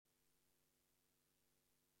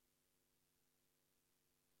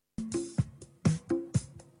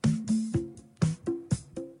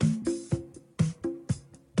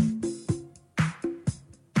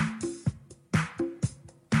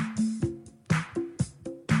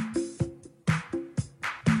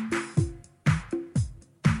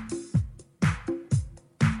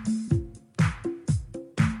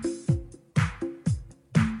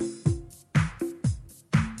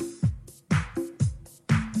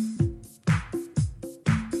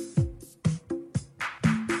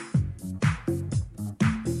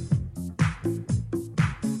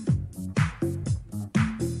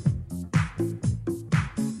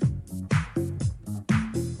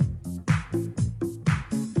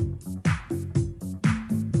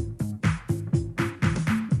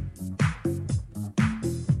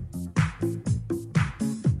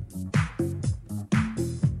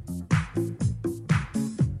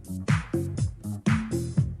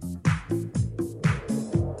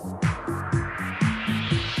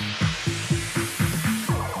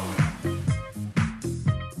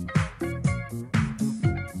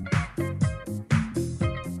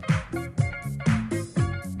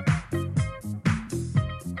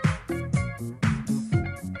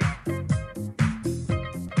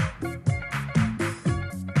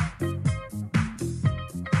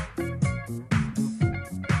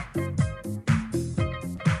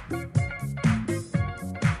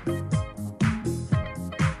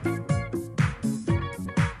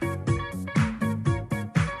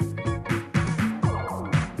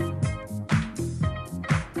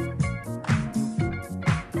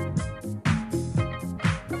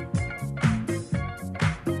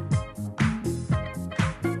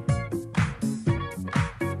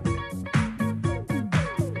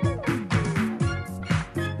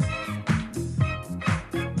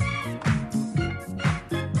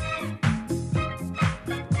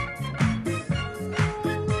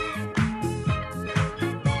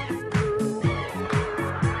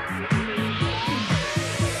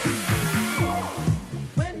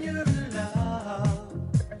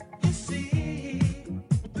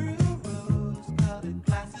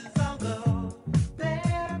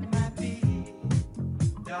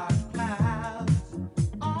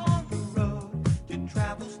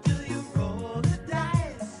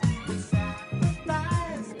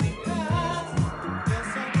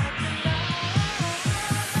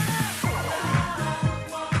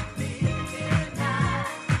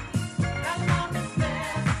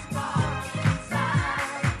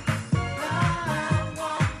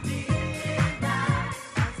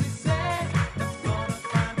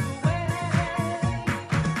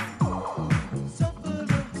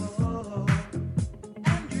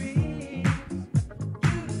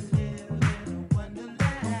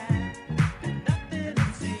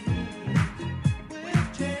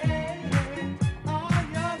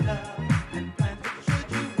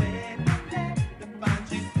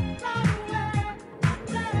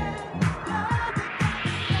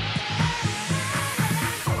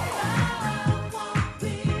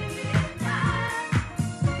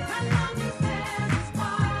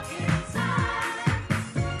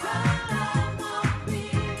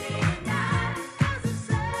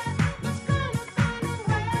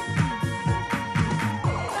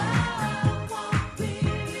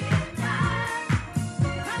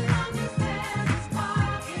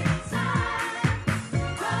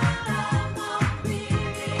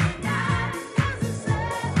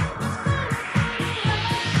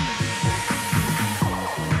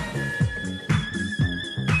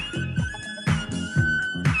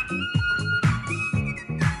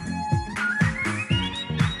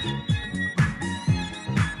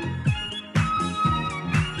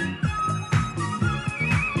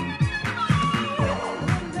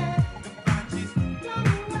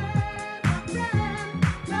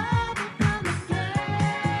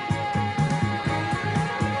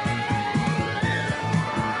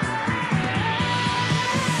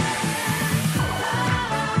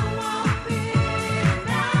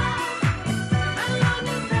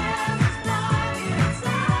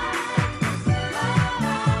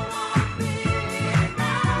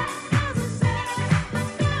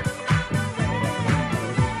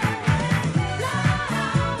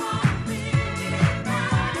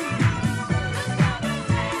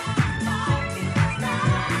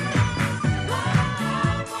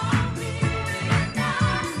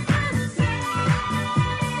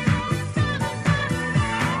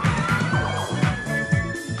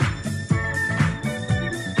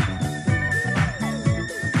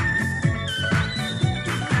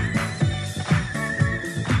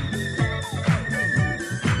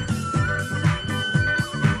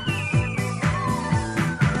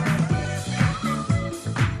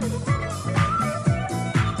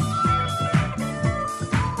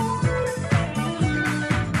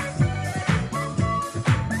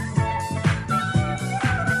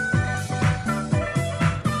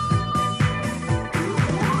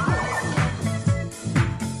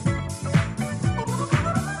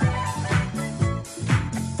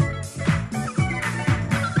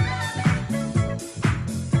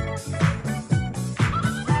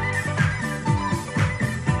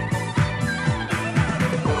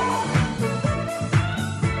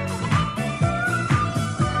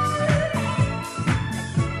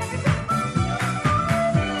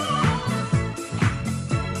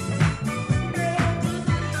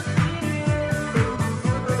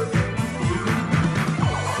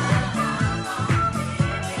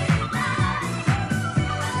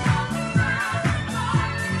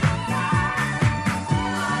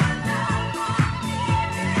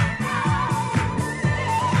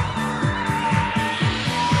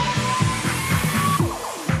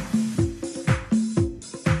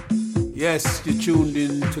Yes, you tuned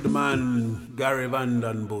in to the man, Gary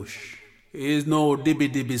Vandenbush. He is no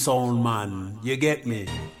dibby sound man. You get me?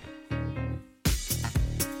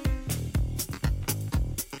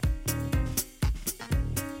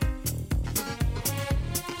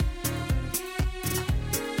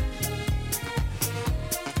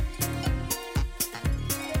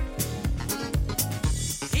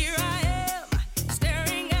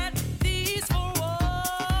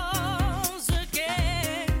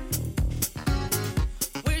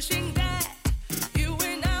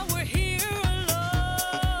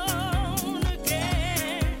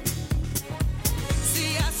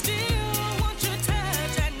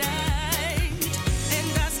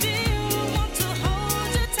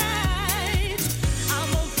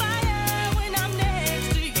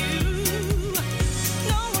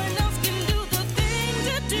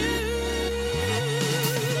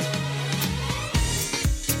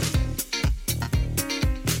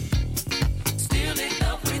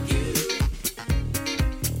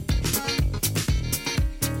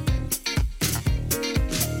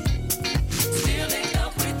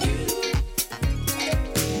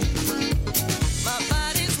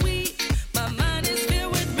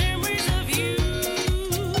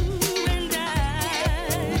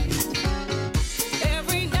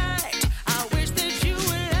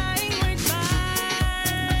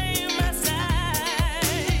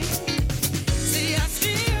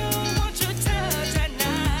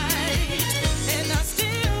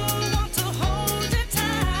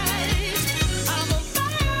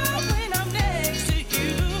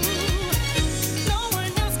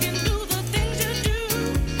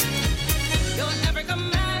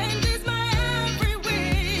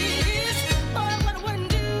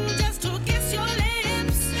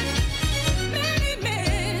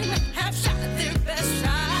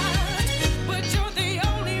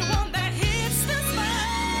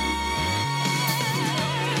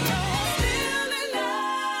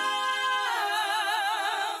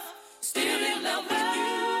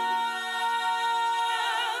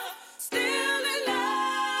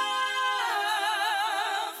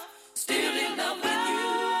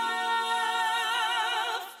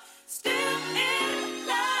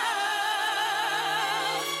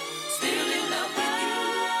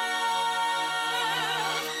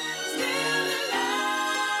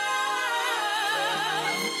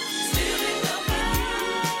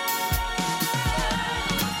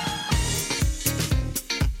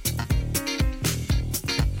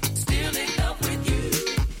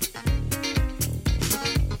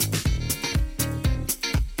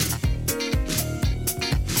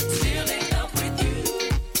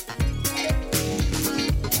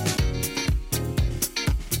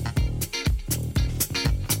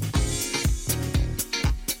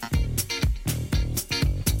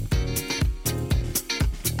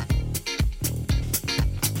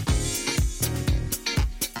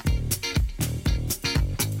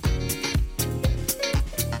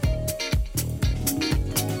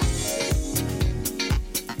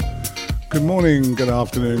 Good morning, good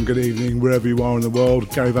afternoon, good evening, wherever you are in the world.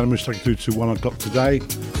 Gary Vandenbush taking through to 1 o'clock today.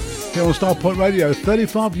 Here on Starpoint Radio,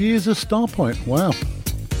 35 years of Starpoint. Wow.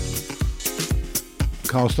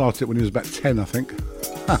 Carl started it when he was about 10, I think.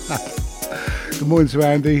 Good morning to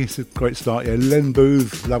Andy. It's a great start, yeah. Len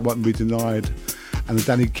Booth, Love Won't Be Denied. And the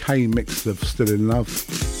Danny Kaye mix of Still in Love.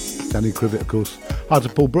 Danny Crivet, of course. Hi to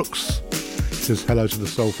Paul Brooks. He says hello to the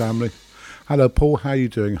Soul family. Hello, Paul. How are you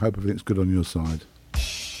doing? Hope everything's good on your side.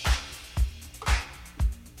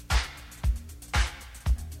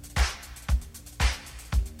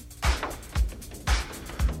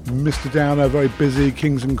 Mr. Downer, very busy.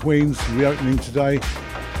 Kings and Queens reopening today.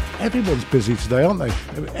 Everyone's busy today, aren't they?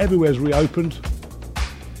 Everywhere's reopened.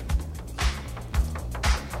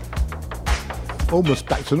 Almost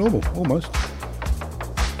back to normal, almost.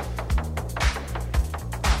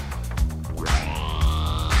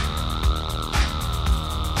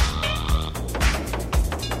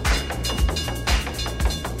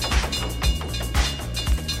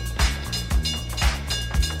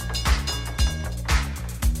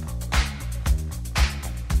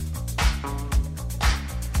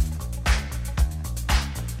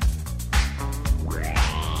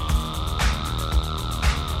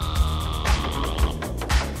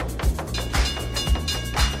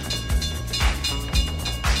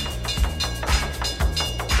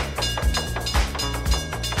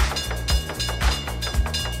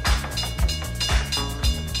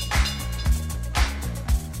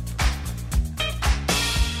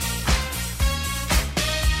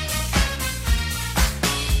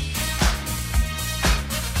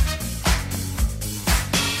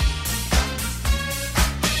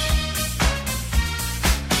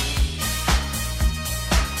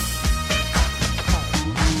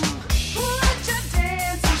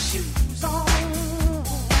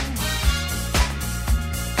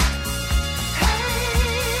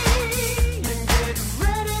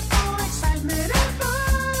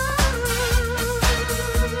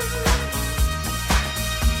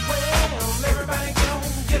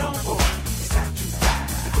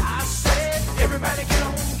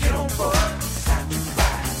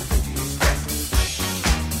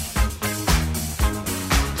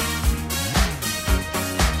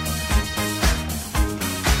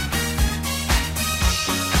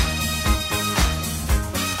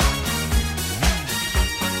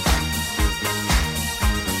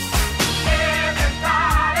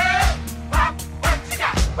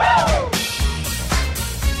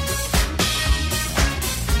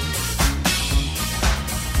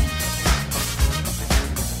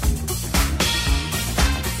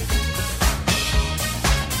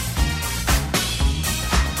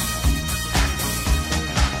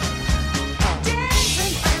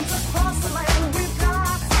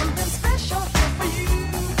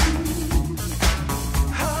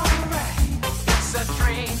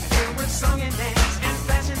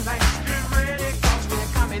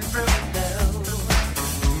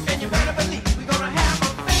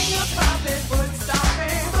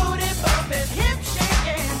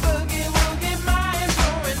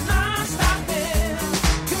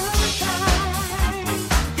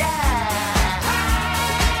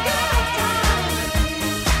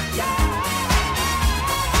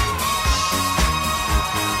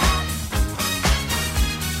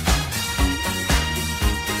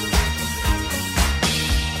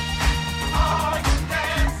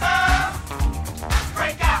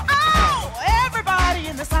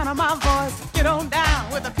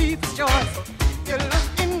 People's Choice. You're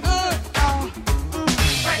looking good, y'all.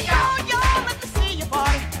 Y'all, let me see your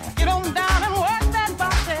body. Get on down and work that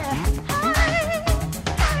body. Hey,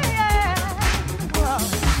 yeah. Whoa.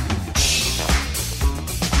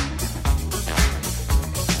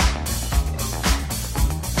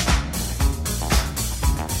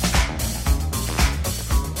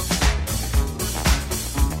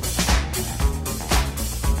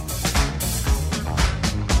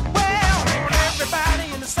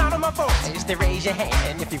 Is to raise your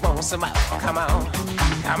hand if you want some more. Come on,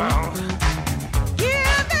 come on. Give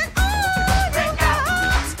me all you got.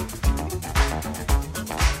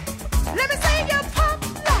 Let me see you pop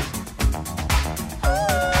lock. Ooh,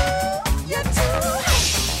 you're too hot.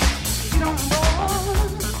 You don't roll.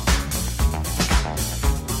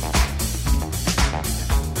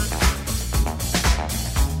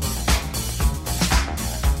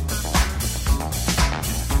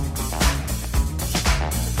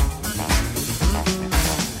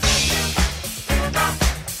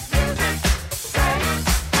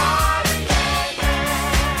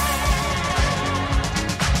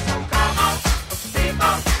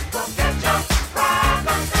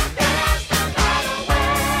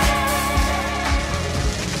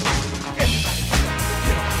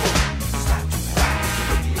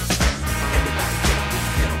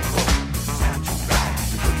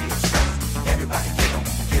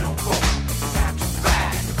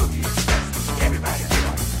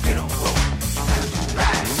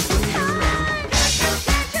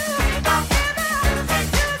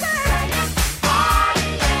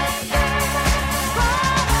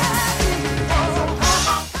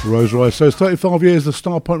 Rose Royce. So it's 35 years of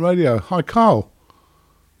Starpoint Radio. Hi, Carl.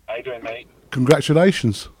 How you doing, mate?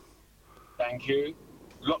 Congratulations. Thank you.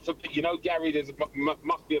 Lots of, Gary, there's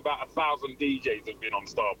must be about 1,000 DJs have been on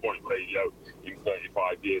Starpoint Radio in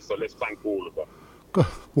 35 years, so let's thank all of them. God,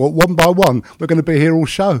 well, one by one, we're going to be here all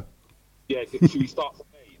show. Yeah, should we start from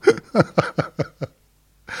 8?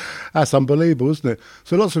 That's unbelievable, isn't it?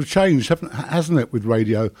 So lots of change, hasn't it, with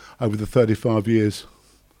radio over the 35 years?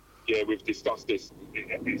 Yeah, we've discussed this.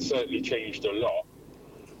 It certainly changed a lot.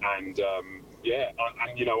 And,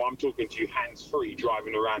 I'm talking to you hands-free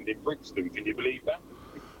driving around in Brixton. Can you believe that?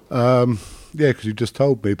 Yeah, because you just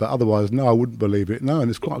told me, but otherwise, no, I wouldn't believe it. No, and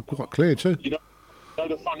it's quite clear too.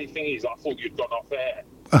 The funny thing is, I thought you'd gone off air.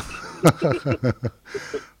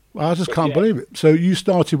 Well, I just can't believe it. So you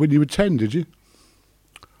started when you were 10, did you?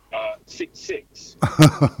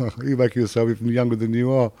 6'6". You're making yourself even younger than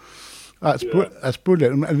you are. That's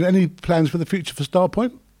brilliant. And any plans for the future for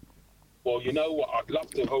Starpoint? Well, you know what? I'd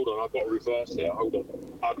love to. Hold on, I've got to reverse here. Hold on.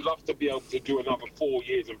 I'd love to be able to do another 4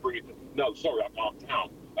 years and bring it. No, sorry, I can't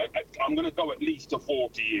count. I'm going to go at least to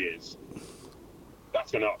 40 years.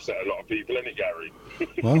 That's going to upset a lot of people, isn't it, Gary?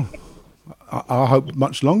 Well, I hope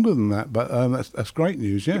much longer than that, but that's great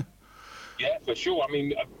news, yeah. Yeah, for sure. I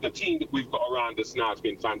mean, the team that we've got around us now has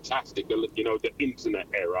been fantastic. The internet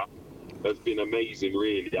era has been amazing,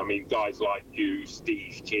 really. I mean, guys like you,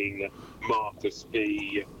 Steve King, Marcus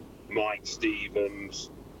P., Mike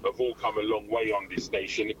Stevens have all come a long way on this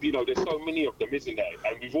station. There's so many of them, isn't there?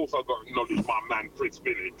 And we've also got to acknowledge my man, Chris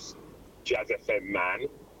Phillips, Jazz FM man,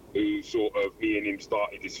 who sort of, me and him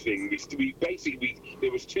started this thing.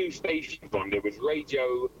 There was two stations on. There was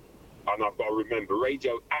Radio, and I've got to remember,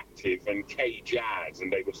 Radio Active and K Jazz, and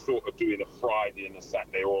they were sort of doing a Friday and a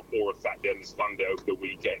Saturday or a Saturday and a Sunday over the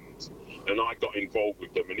weekend. And I got involved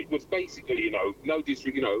with them, and it was basically,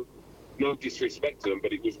 no disrespect to them,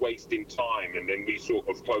 but it was wasting time, and then we sort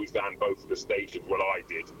of closed down both of the stations. Well, I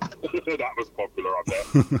did. That was popular, I bet.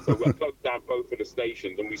 So we closed down both of the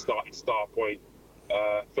stations, and we started Starpoint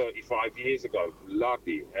 35 years ago.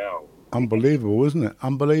 Bloody hell. Unbelievable, isn't it?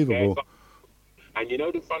 Unbelievable. Yeah, and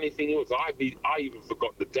the funny thing was, I even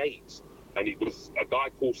forgot the date, and it was a guy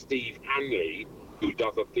called Steve Hanley who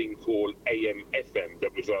does a thing called AM FM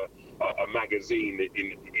that was a magazine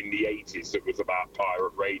in the 80s that was about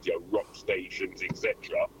pirate radio, rock stations,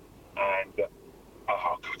 etc. And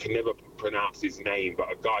I can never pronounce his name,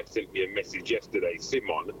 but a guy sent me a message yesterday.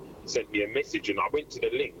 Simon sent me a message, and I went to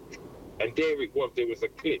the link, and there it was. There was a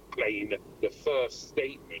clip playing the first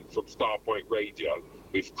statement from Starpoint Radio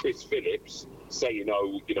with Chris Phillips saying,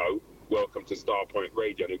 welcome to Starpoint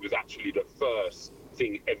Radio. And it was actually the first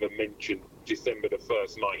thing ever mentioned, December the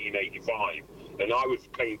 1st, 1985. And I was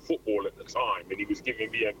playing football at the time, and he was giving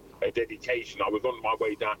me a dedication. I was on my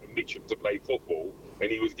way down to Mitcham to play football, and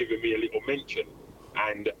he was giving me a little mention.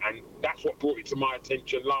 And that's what brought it to my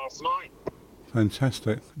attention last night.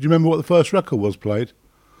 Fantastic. Do you remember what the first record was played?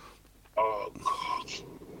 Oh, God.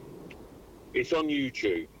 It's on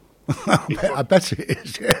YouTube. I bet it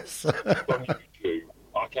is, yes. It's on YouTube.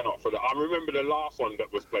 I cannot for that. I remember the last one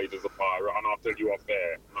that was played as a pirate, and I'll tell you off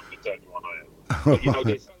air. I'm not going to tell you on air. But, you know,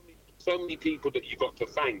 there's so many people that you've got to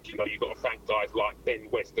thank. You know, you've got to thank guys like Ben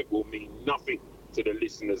West that will mean nothing to the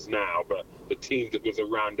listeners now, but the team that was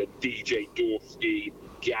around, and DJ Dorfsky,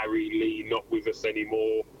 Gary Lee, not with us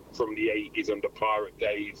anymore from the 80s and the pirate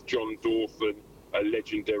days, John Dawson, a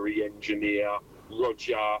legendary engineer,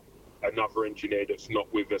 Roger, another engineer that's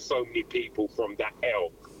not with us. So many people from that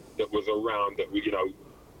ilk that was around that, you know,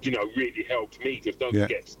 really helped me, because don't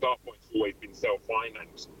forget, Starpoint's always been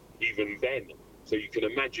self-financed, even then. So you can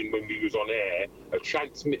imagine when we was on air, a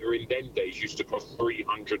transmitter in them days used to cost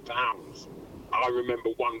 £300. I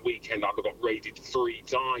remember one weekend I got raided 3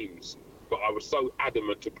 times, but I was so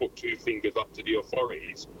adamant to put 2 fingers up to the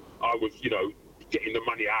authorities. I was, you know, getting the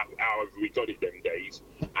money out however we got it them days,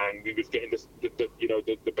 and we was getting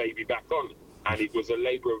the baby back on, and it was a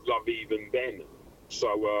labour of love even then. So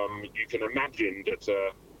you can imagine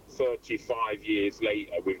that 35 years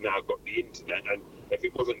later, we've now got the internet, and if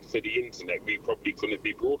it wasn't for the internet, we probably couldn't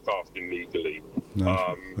be broadcasting legally.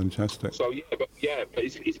 No, fantastic. So but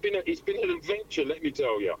it's been an adventure, let me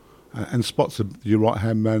tell you. And Spot's your right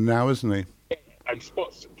hand man now, isn't he? Yeah, and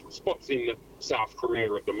Spot's in South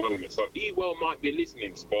Korea at the moment, so he well might be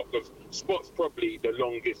listening, Spot, because Spot's probably the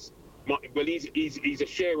longest. Well, he's a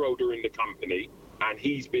shareholder in the company, and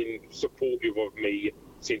he's been supportive of me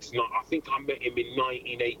since I think I met him in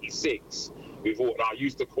 1986. I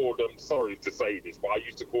used to call them, sorry to say this, but I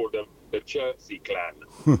used to call them the Chertsey clan.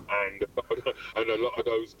 and a lot of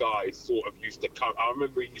those guys sort of used to come. I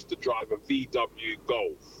remember he used to drive a VW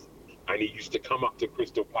Golf, and he used to come up to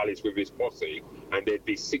Crystal Palace with his posse, and there'd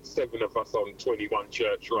be 6-7 of us on 21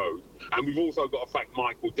 Church Road. And we've also got to thank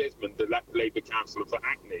Michael Desmond, the Labour councillor for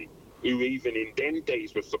Hackney, who even in them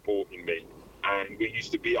days was supporting me. And we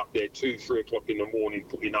used to be up there 2-3 o'clock in the morning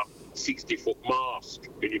putting up 60-foot masks.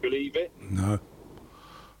 Can you believe it? No.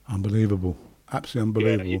 Unbelievable.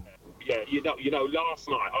 Absolutely unbelievable. Yeah. You know, last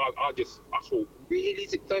night I thought, really,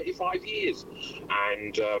 is it 35 years?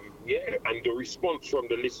 And and the response from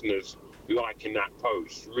the listeners liking that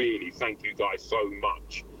post, really, thank you guys so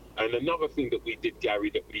much. And another thing that we did,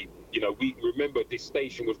 Gary, that we remember this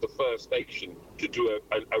station was the first station to do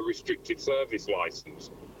a restricted service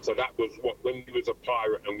license. So that was when we was a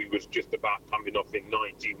pirate, and we was just about coming off in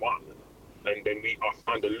 91. And then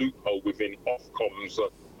I found a loophole within Ofcom's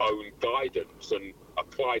own guidance and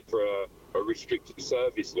applied for a restricted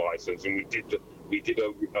service license. And we did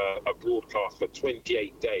a broadcast for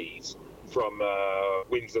 28 days from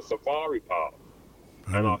Windsor Safari Park.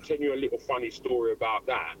 And I'll tell you a little funny story about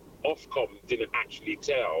that. Ofcom didn't actually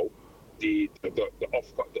tell the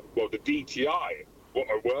DTI. What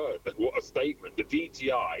a word! What a statement! The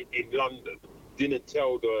DTI in London didn't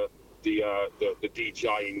tell the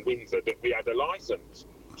DTI in Windsor that we had a license.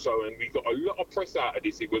 So, and we got a lot of press out of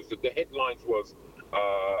this. It was the headlines was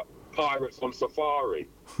pirates on safari,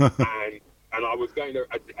 and I was going to,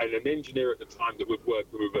 and an engineer at the time that was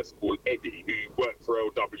working with us called Eddie, who worked for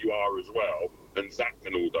LWR as well, and Zach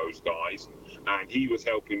and all those guys, and he was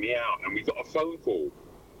helping me out, and we got a phone call.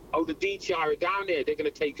 Oh, the DTI are down there. They're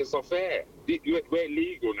going to take us off air. We're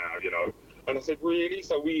legal now, you know. And I said, really?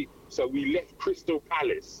 So we left Crystal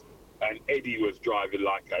Palace, and Eddie was driving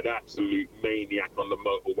like an absolute maniac on the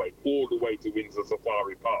motorway all the way to Windsor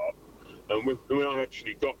Safari Park. And when I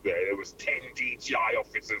actually got there was 10 DTI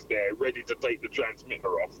officers there ready to take the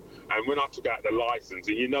transmitter off. And when I took out the license,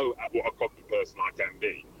 and you know what a cocky person I can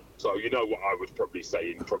be, so you know what I was probably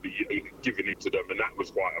saying, probably giving it to them, and that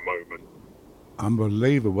was quite a moment.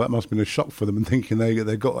 Unbelievable. That must have been a shock for them, and thinking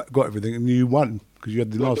they got everything, and you won because you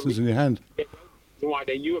had the license in your hand. Why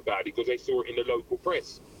they knew about it, because they saw it in the local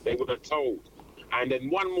press. They weren't told. And then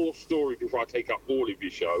one more story before I take up all of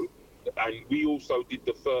your show. And we also did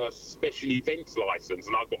the first special events license,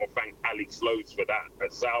 and I've got to thank Alex Loads for that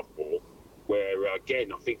at Southport, where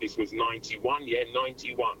again I think this was 91. Yeah,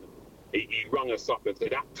 91. He rung us up and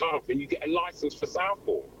said, "Carl, can you get a license for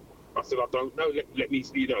Southport?" I said, "I don't know. Let me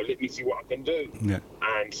see what I can do." Yeah.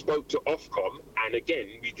 And spoke to Ofcom, and again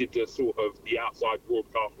we did the sort of the outside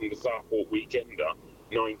broadcast from the Southport Weekender,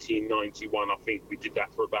 1991. I think we did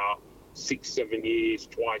that for about 6-7 years,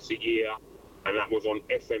 twice a year, and that was on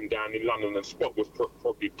FM down in London. And Spot was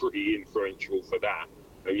probably pretty influential for that.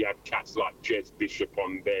 And you had cats like Jez Bishop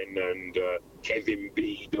on then, and Kevin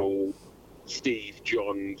Beadle, Steve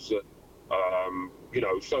Johns.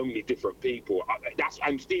 So many different people.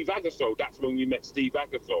 And Steve Agasol, that's when we met Steve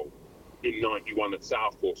Agasol in 91 at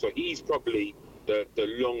Southport. So he's probably the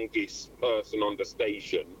longest person on the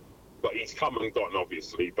station, but he's come and gone,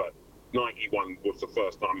 obviously. But 91 was the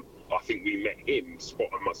first time I think we met him, Spot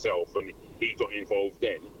and myself, and he got involved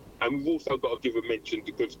then. And we've also got to give a mention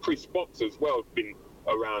because Chris Box as well has been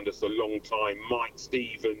around us a long time. Mike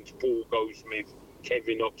Stevens, Paul Goldsmith,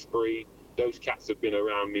 Kevin Oxbury, those cats have been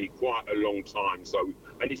around me quite a long time. So,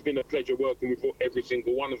 and it's been a pleasure working with every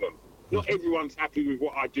single one of them. Not everyone's happy with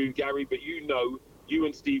what I do, Gary, but you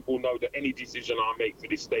and Steve will know that any decision I make for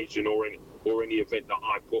this station or any event that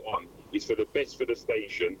I put on is for the best for the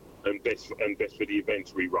station and best for the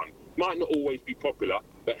events we run. Might not always be popular,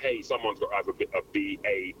 but hey, someone's got to have a bit of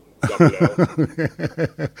BALL.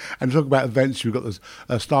 And talk about events, you've got this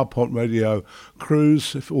Starpoint Radio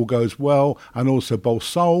cruise, if all goes well, and also Bowl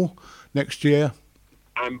Soul next year.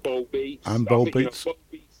 And Bowl Beats. Bowl Beats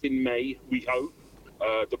in May, we hope.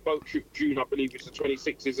 The boat trip June, I believe it's the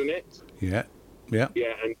 26th, isn't it? Yeah. Yeah,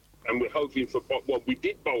 and we're hoping for, well, we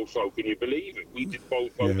did Bowl Soul, can you believe it? We did Bowl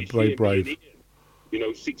Soul this year. Brave.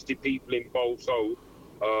 60 people in Bowl Soul,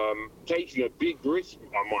 taking a big risk,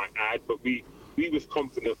 I might add, but we was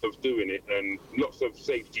confident of doing it, and lots of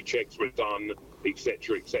safety checks were done,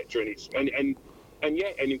 etc., and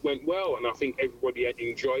it went well, and I think everybody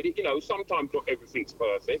enjoyed it. Sometimes not everything's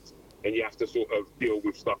perfect, and you have to sort of deal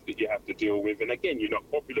with stuff that you have to deal with. And again, you're not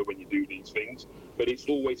popular when you do these things, but it's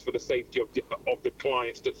always for the safety of the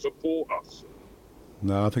clients that support us.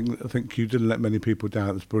 No, I think you didn't let many people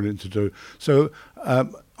down. It's brilliant to do. So,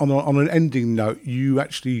 on an ending note, you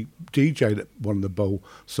actually DJ'd at one of the Bowl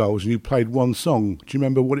Souls, and you played one song. Do you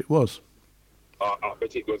remember what it was? I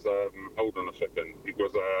bet it was. Hold on a second. It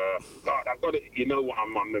was. God, I've got it. You know what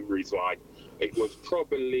my memory's like. It was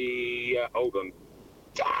probably. Hold on.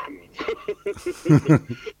 Damn.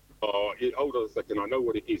 Hold on a second. I know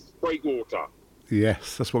what it is. Breakwater.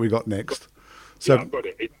 Yes, that's what we got next. So yeah, I've got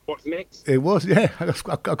it. What's next? It was, yeah. I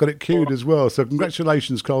got it queued as well. So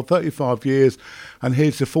congratulations, Carl. 35 years, and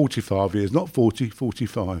here's to 45 years. Not 40,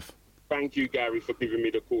 45. Thank you, Gary, for giving me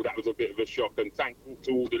the call. That was a bit of a shock, and thankful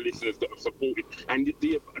to all the listeners that have supported. And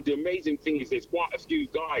the amazing thing is there's quite a few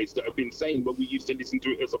guys that have been saying, well, we used to listen to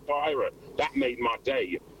it as a pirate. That made my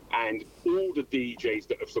day. And all the DJs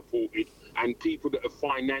that have supported and people that have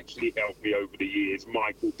financially helped me over the years,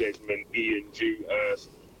 Michael Desmond, Ian Dewhurst,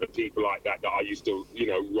 and people like that I used to,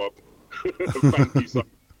 rob. Thank you so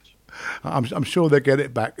much. I'm sure they'll get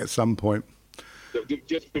it back at some point.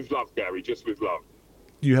 Just with love, Gary, just with love.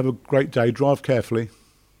 You have a great day. Drive carefully.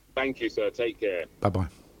 Thank you, sir. Take care. Bye-bye.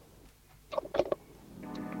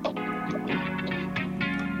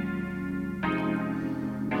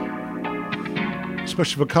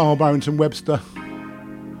 Especially for Carl Webster.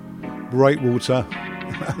 Breakwater.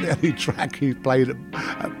 The only track he played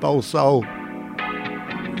at Bowl Soul.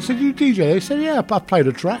 I said, you DJ? He said, yeah, I've played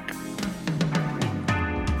a track.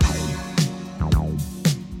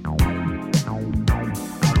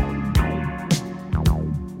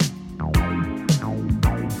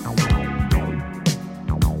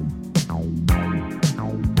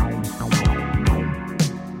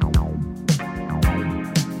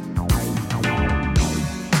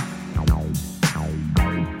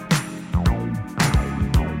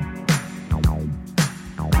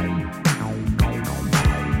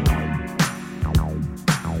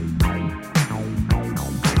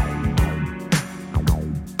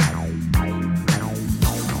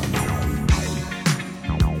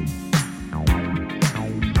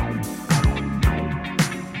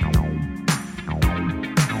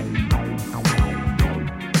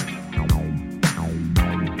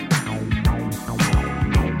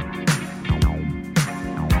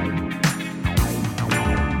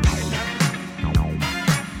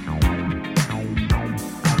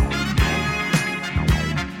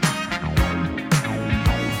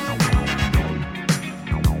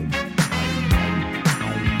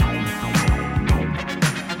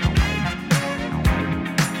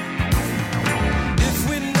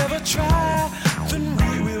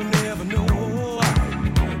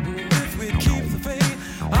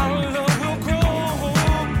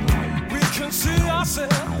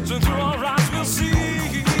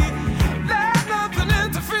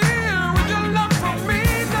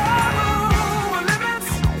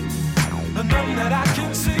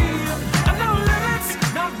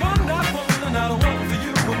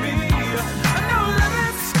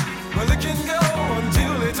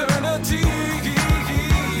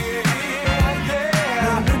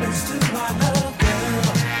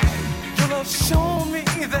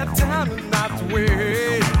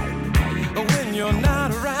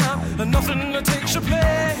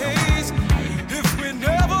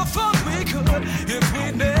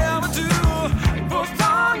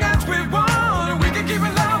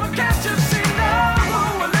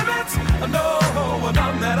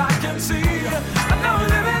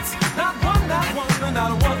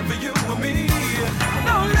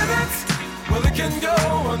 can go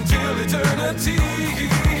until eternity.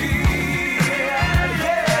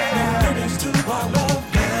 No limits to our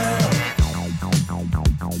love, girl.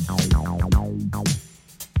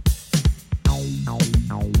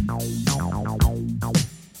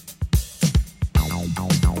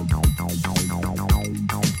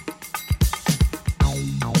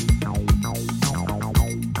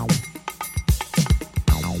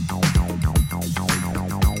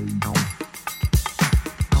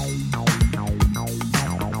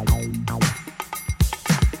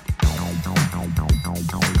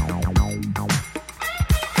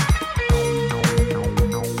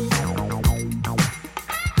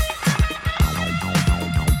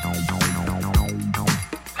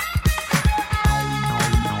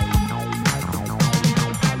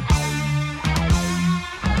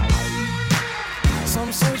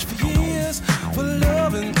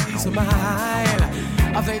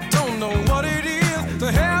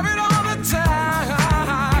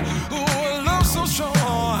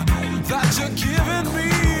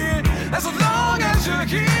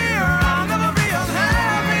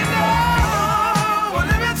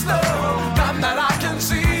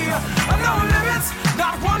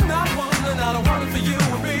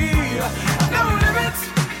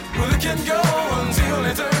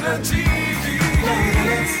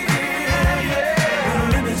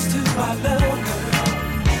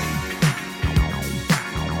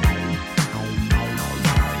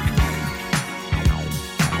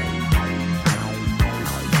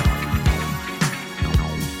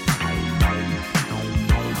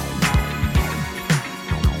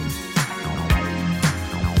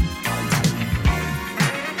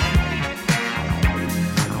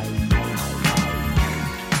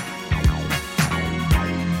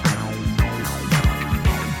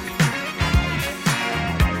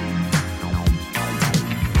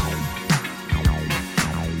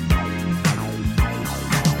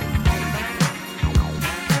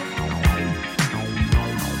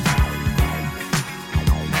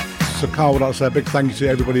 So Carl would like to say a big thank you to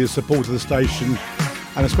everybody who supported the station,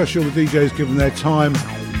 and especially all the DJs giving their time.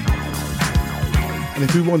 And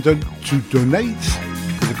if you want to donate,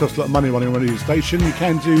 because it costs a lot of money running a radio station, you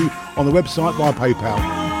can do on the website via PayPal.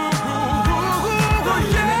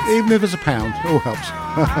 Even if it's £1, it all helps.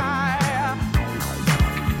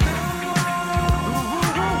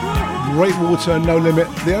 Great Water, No Limit,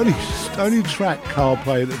 the only track Carl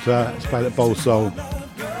played that's played at Bowl Soul.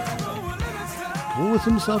 Calls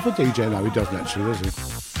himself a DJ? No, he doesn't actually, does he?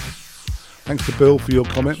 Thanks to Bill for your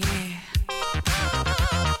comment. Yeah.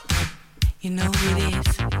 You know who it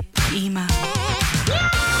is, Ema.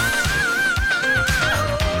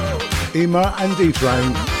 Ema and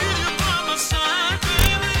D-Train.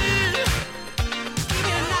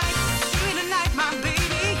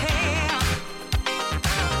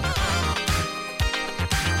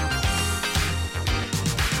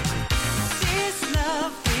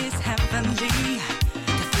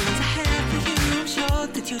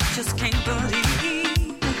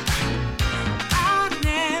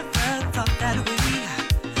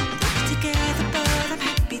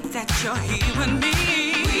 You're here with me.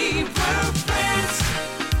 We were friends,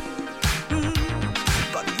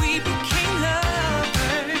 but we became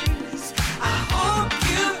lovers. I hope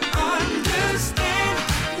you understand.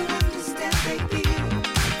 You understand, baby.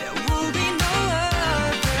 There will be no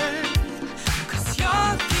other, 'cause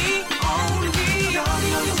you're the only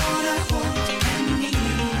one I want and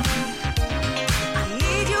need. I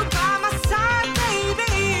need you by my side,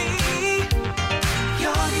 baby.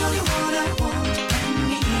 You're the only one I want and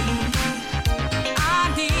need. I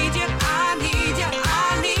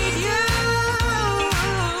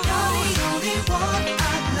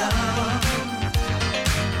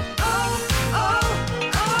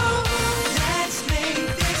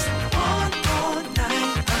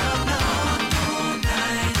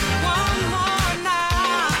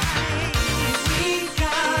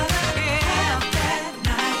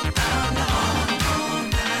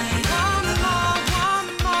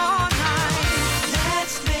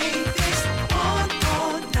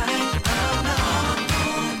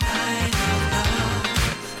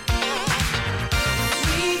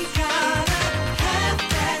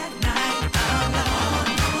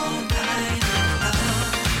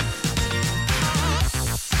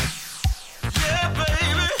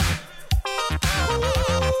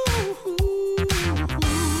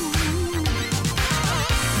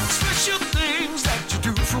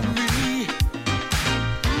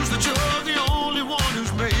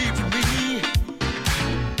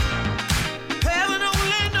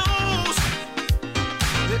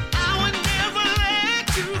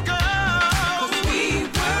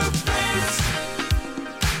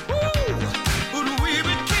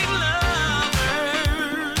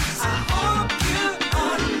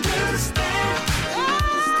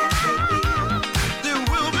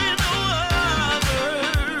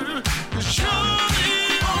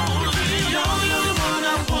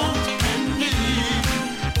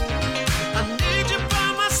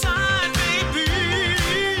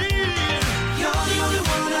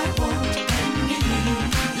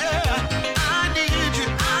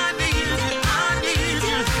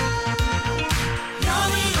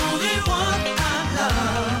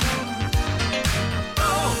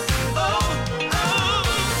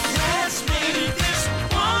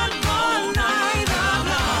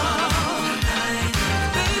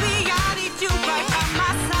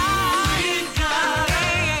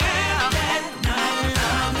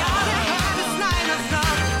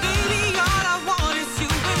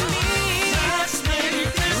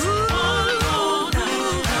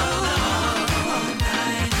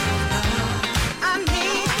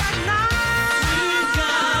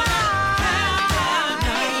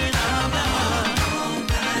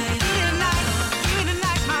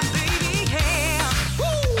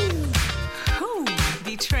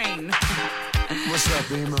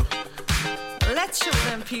What's up, Emma? Let's show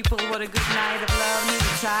them people what a good night of love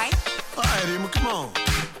needs, right? All right, Emma, come on.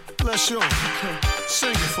 Let's show 'em.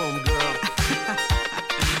 Sing it for 'em, girl.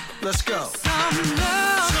 Let's go. Some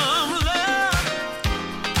love,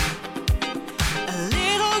 a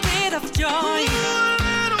little bit of joy,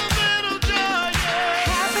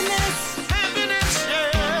 happiness,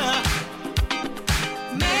 yeah.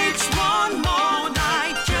 makes one more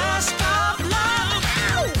night just of love.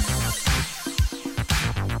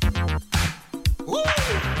 Woo!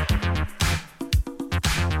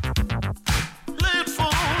 Play it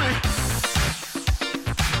for me.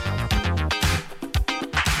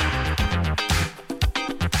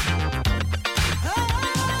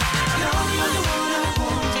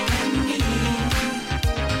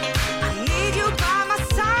 I need you by my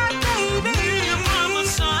side, baby. You're by my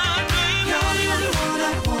side, baby. You're the only one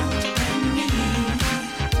I want and need.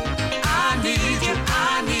 I need you,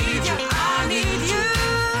 I need you, I need you.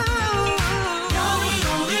 You're the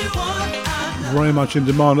only one I love. Very much in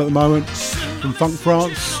demand at the moment. From Funk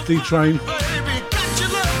France, D-Train. Baby, got your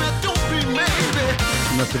love, now don't be maybe.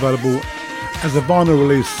 And that's available as a vinyl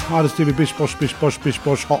release. Hi to Stevie Bish Bosh, Bish Bosh, Bish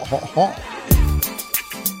Bosh, hot, hot, hot.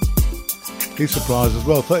 He's surprised as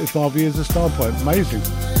well. 35 years of Starpoint. Amazing.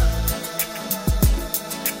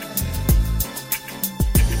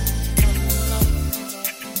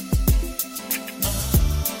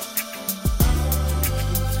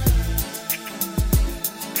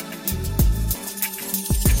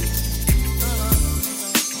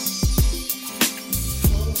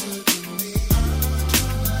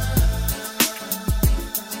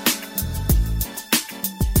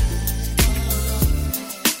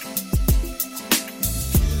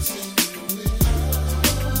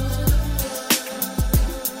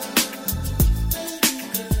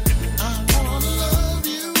 I wanna love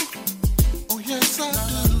you, oh yes I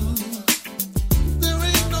do. There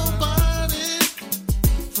ain't nobody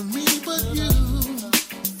for me but you.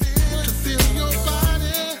 To feel your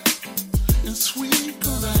body in sweet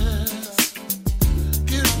caress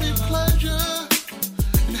gives me pleasure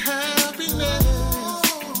and happiness,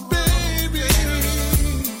 baby.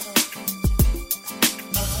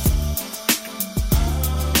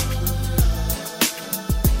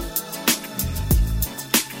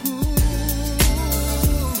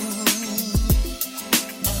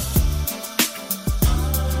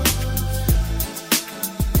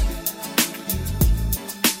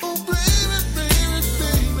 Oh baby, baby,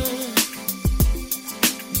 baby.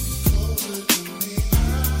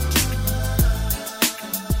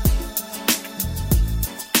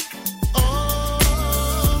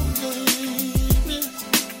 Oh baby,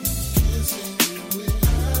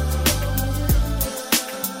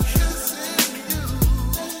 kissing you,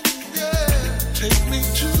 yeah. Take me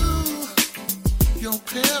to your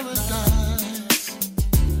paradise.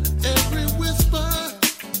 Every whisper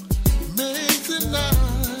makes it nice.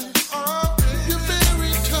 Your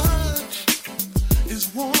very touch is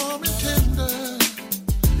warm and tender.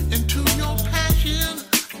 Into your passion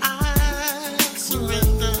I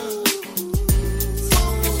surrender.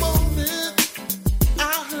 From the moment I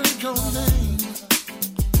heard your name,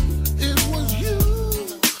 it was you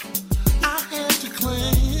I had to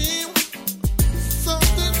claim.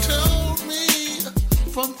 Something told me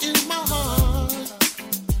from in my heart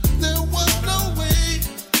there was no way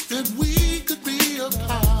that we could be apart.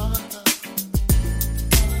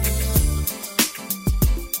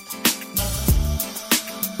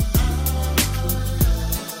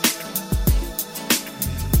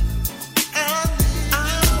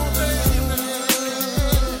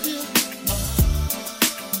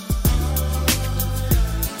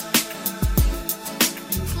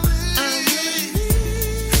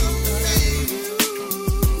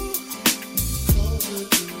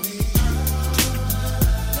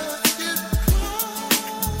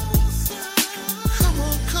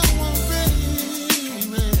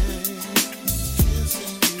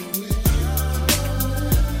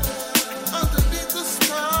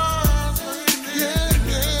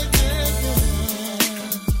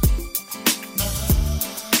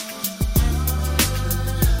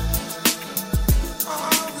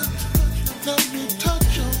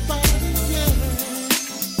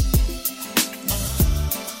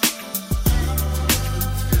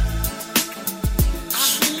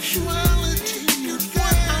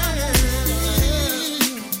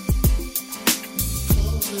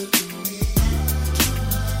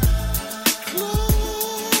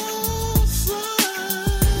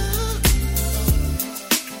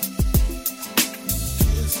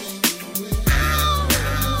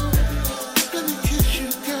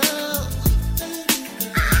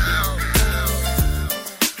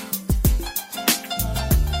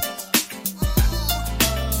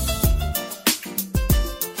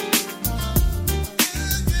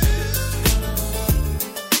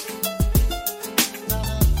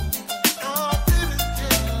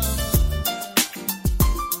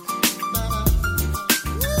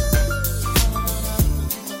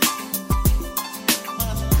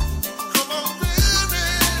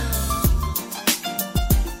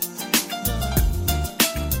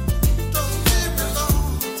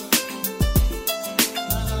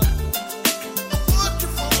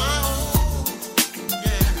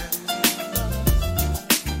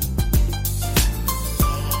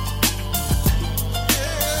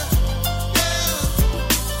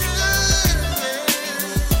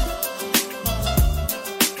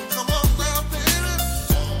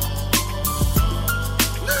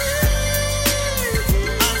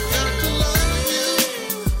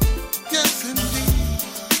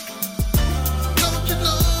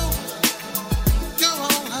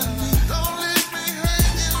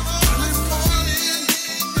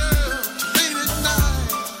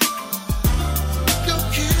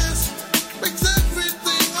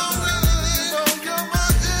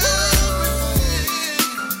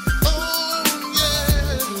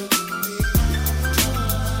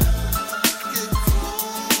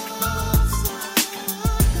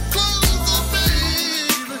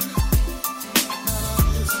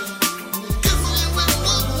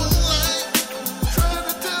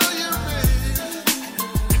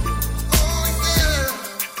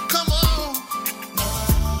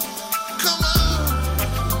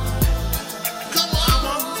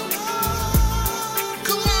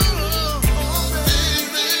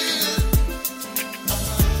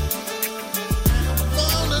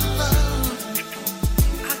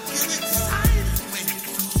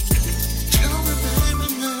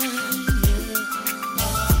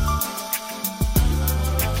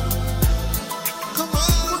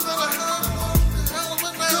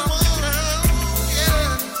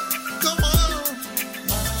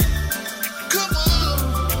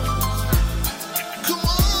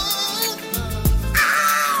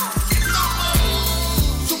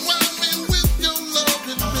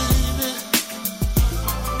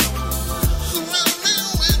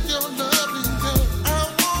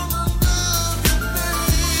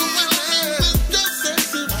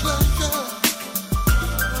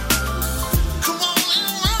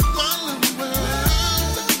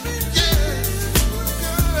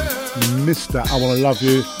 Mr. I Wanna Love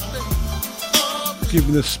You.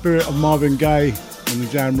 Giving the spirit of Marvin Gaye in the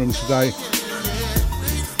jam rooms today.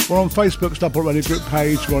 We're on Facebook, Starpoint Radio group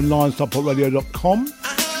page. We're online, starpointradio.com.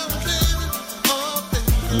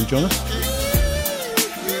 Can you join us?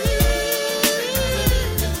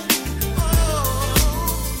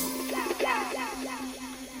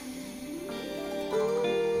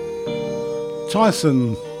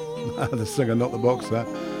 Tyson, the singer, not the boxer,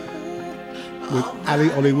 with Ali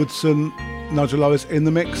Ollie Woodson, Nigel Lewis in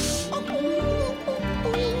the mix.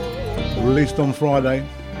 Released on Friday.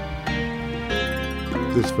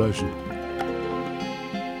 This version.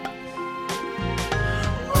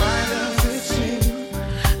 Why does it seem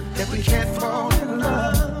that we can't fall in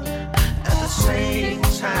love at the same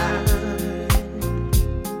time?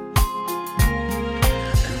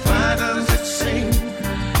 And why does it seem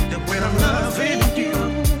that when I'm loving you,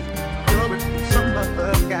 you're with some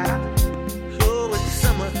other guy? You're with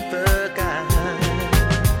some other guy.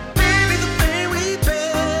 Maybe the pain we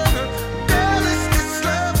bear, girl, is this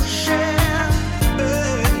love we share,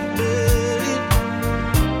 baby.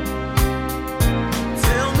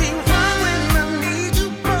 Tell me why when I need you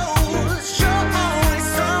most, you're always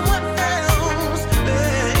someone else,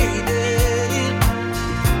 baby.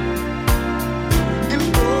 And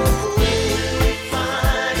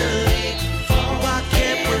finally, why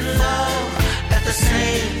can't we love at the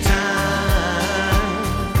same time?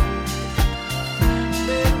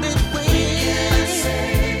 Baby,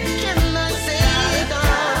 can I say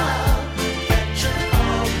now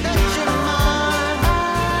that you're mine?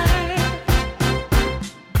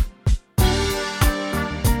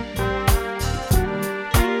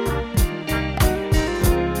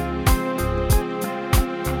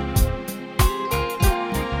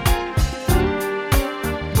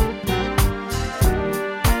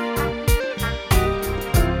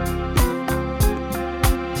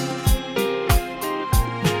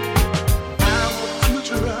 How would you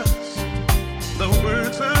trust the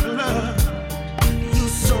words of love you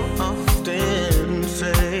so often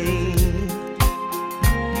say?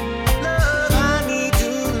 Love, I need to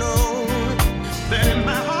know that in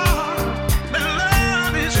my heart, that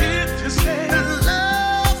love is here to stay. That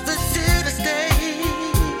love is here to stay.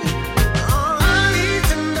 All I need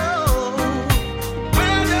to know,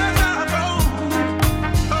 where does our road?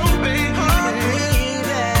 Oh, baby,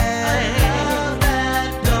 love that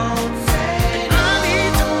don't say no. I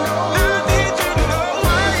need to know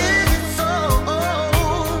why is it so?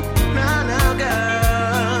 Now,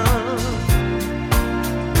 girl.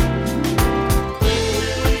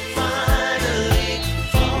 Finally,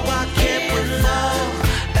 why can't we love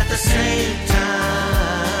at the same time?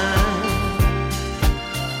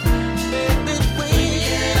 Baby,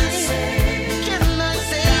 can I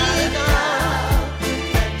say now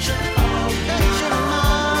that you're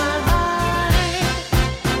mine?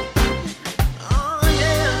 Oh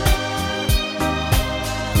yeah.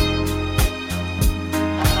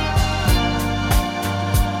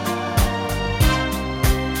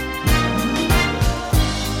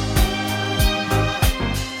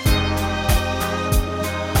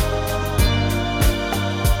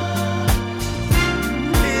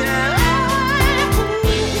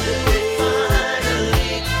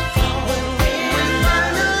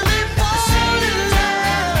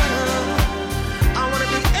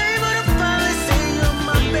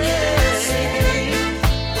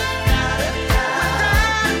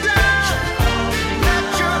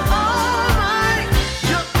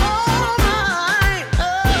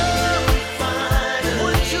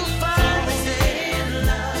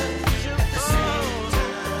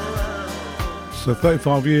 So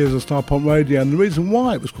 35 years of Starpoint Radio, and the reason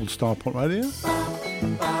why it was called Starpoint Radio,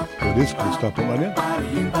 well, it is called Starpoint Radio.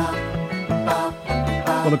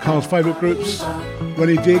 One of Carl's favourite groups,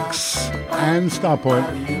 Rennie Diggs and Starpoint.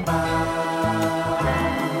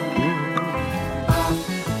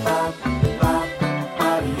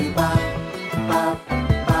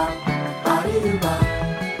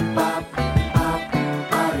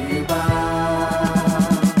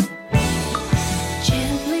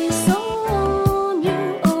 Gently soon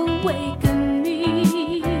you awaken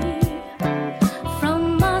me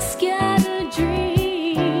from my scattered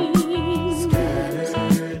dreams.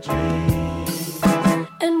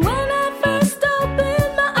 And when I first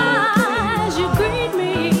opened my eyes,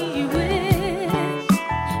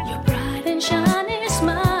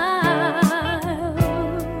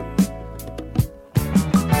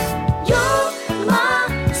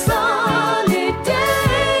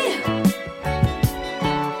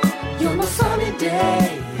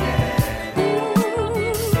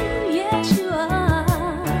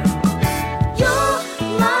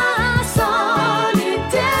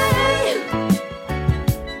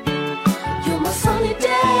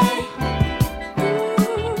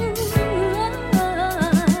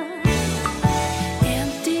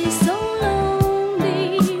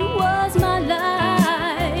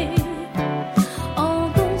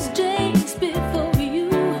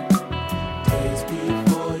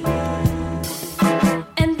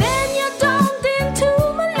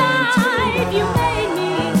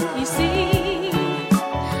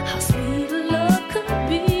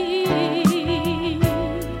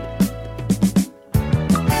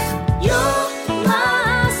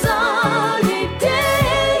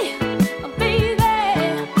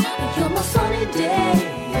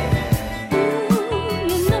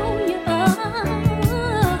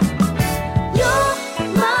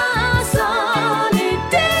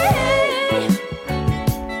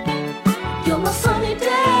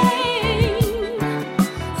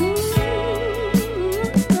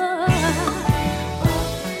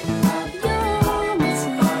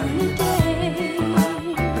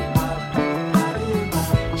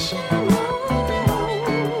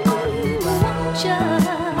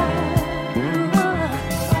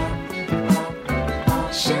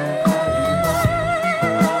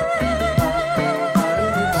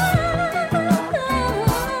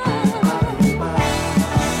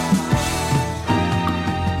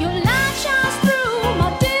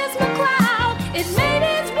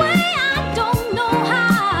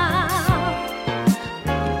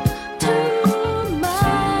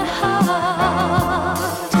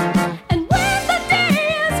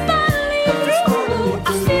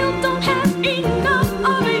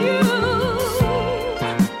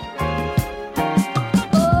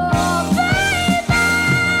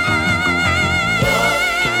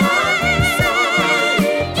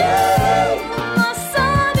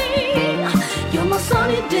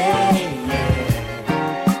 day.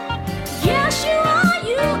 Yes,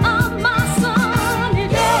 you are my sunny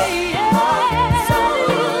day.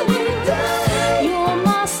 You're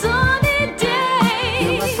my sunny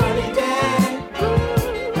day.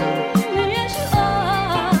 Yes, you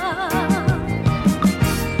are.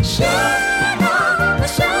 Shine on,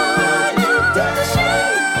 shine on,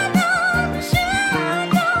 shine on,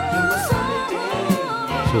 shine on.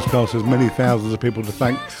 So as Carl says, many thousands of people to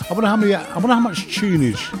thank. I wonder how much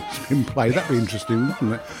tunage has been played. That'd be interesting,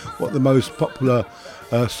 wouldn't it? What the most popular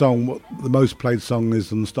song, what the most played song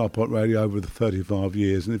is on Starpoint Radio over the 35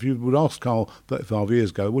 years. And if you would ask Carl 35 years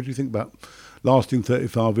ago, what do you think about lasting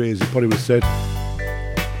 35 years? He probably would have said,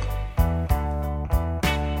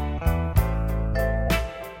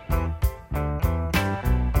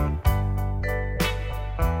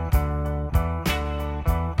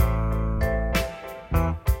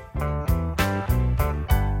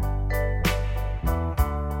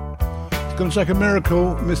 it's going to take a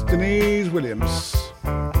miracle, Miss Denise Williams.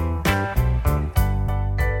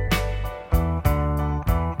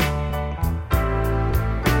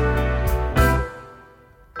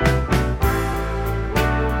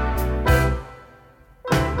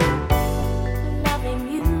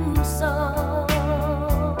 Loving you so,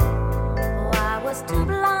 oh, I was too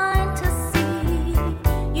blind to see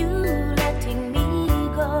you letting me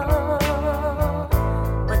go.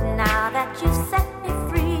 But now that you set me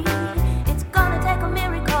free, it's gonna take a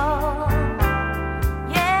miracle.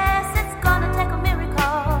 Yes, it's gonna take a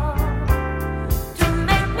miracle to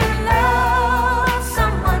make me love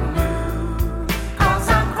someone new. 'Cause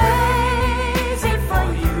I'm crazy for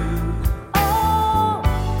you. Oh,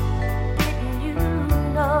 didn't you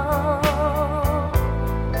know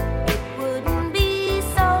it wouldn't be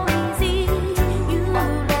so easy, you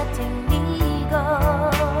letting me go?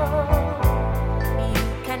 You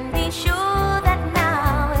can be sure that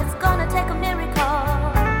now it's gonna take a miracle.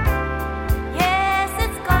 Yes,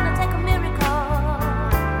 it's gonna take a miracle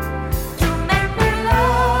to make me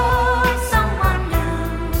love someone new.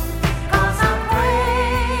 'Cause I'm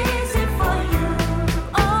crazy for you.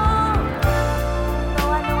 Oh,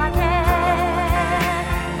 though I know I can't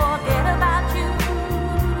forget about you,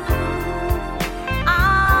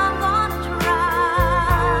 I'm gonna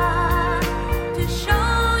try to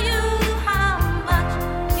show you how much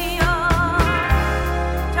you're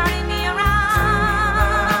turning me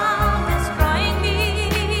around, destroying me.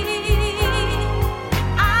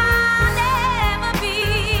 I'll never be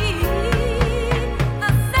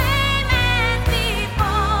the same as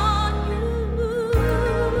before you.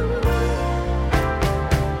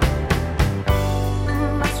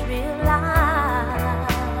 Must realize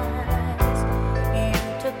you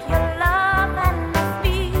took your love and left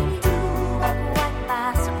me quite by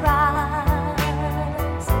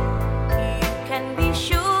surprise. You can be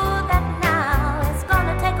sure that now it's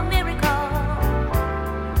gonna take a miracle.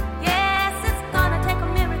 Yes, it's gonna take a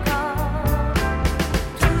miracle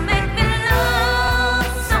to make me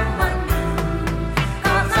love someone new.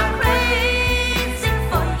 'Cause I'm crazy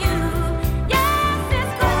for you. Yes,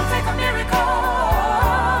 it's gonna take a miracle.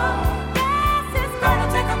 Yes, it's gonna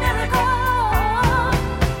take a miracle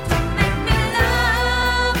to make me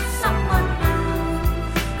love someone new.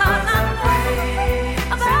 'Cause I'm crazy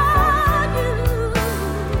about you.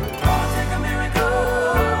 Gonna take a miracle,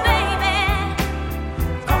 baby.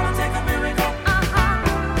 Gonna take a miracle,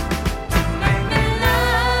 to make me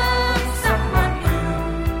love someone new.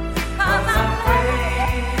 'Cause I'm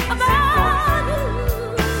crazy about you.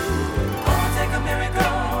 Gonna take a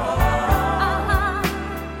miracle,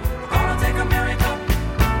 gonna take a miracle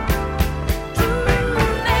to make me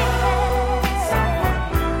love someone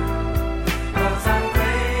new. 'Cause I'm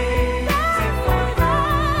crazy for you.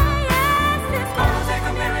 Yes, it's gonna take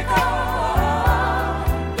a miracle.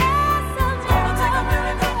 Yes, it's gonna take a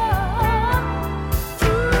miracle to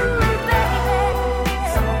make me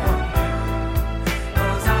someone new.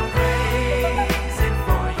 'Cause I'm crazy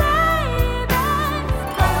for you.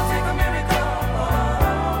 Gonna take a miracle.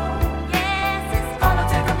 Yes, it's gonna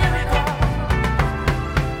take a miracle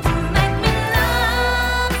to make me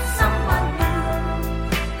love someone new.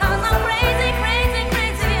 'Cause I'm crazy, crazy,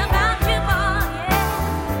 crazy about you, boy.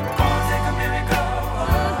 Yeah. Gonna take a miracle.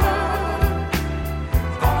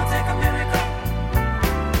 Gonna take a miracle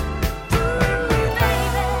to make me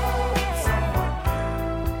someone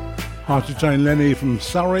new. Hi to Jane Lenny from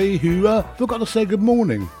Surrey, who forgot to say good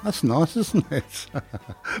morning. That's nice, isn't it?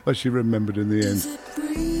 But she remembered in the end. Is it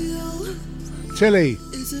real? Tilly,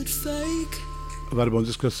 Is it fake? available on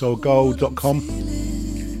discosoulgold.com.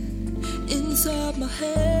 Inside my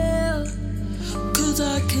head, 'cause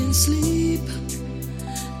I can't sleep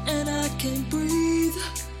and I can't breathe.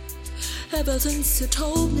 ever since you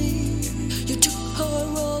told me you took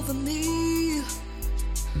her over me.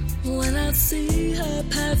 When I see her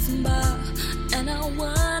passing by, and I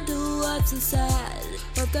wonder what's inside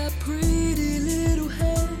of that pretty little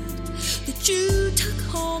head that you took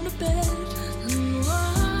home to bed. And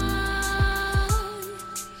why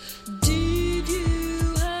did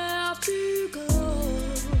you have to go,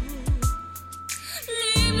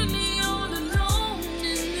 leaving me all alone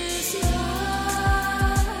in this life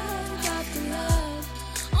after love?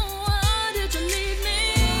 Oh, why did you leave me?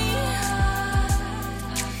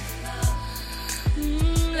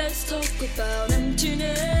 Let's talk about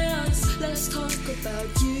emptiness. Let's talk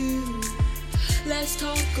about you. Let's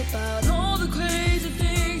talk about all the crazy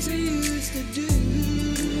things we used to do.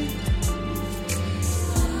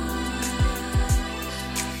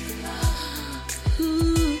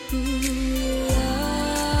 Ooh,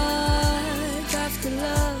 life after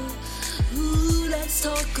love. Ooh, let's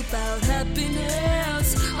talk about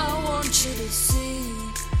happiness. I want you to see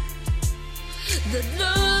that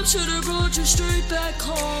love should have brought you straight back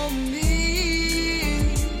home to me.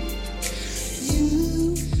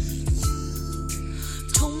 You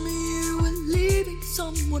told me you were leaving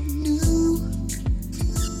someone new.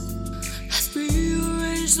 Has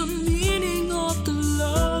rearranged the meaning of the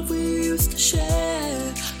love we used to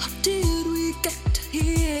share. How did we get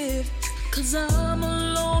here? 'Cause I'm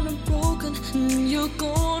alone and broken, and you're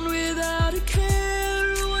gone without a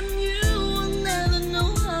care. When you will never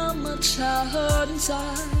know how much I hurt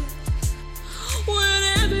inside. When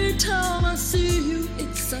every time I see you,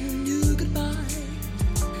 it's a new goodbye.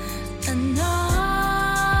 And I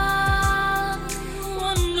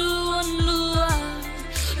wonder why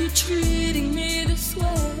you're treating me this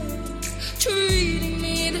way, treating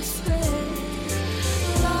me this way.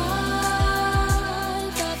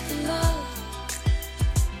 Life after love,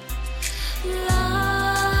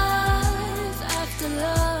 life after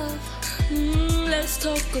love. Let's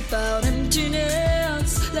talk about emptiness.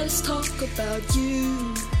 Let's talk about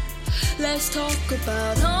you. Let's talk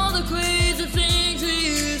about all the crazy things we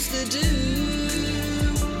used to do.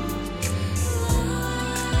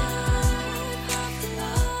 Life after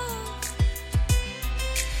love.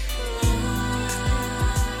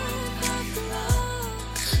 Life after love.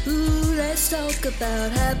 Ooh, let's talk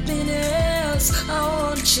about happiness. I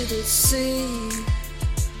want you to see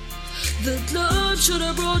that love should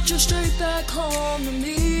have brought you straight back home to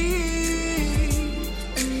me.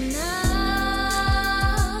 And now,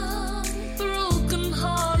 broken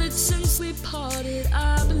hearted since we parted,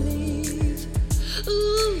 I believe,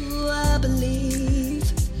 ooh, I believe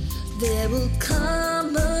there will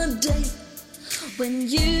come a day when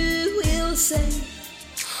you will say,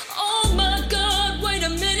 oh my God, wait a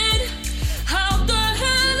minute, how the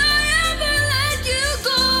hell I ever let you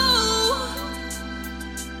go?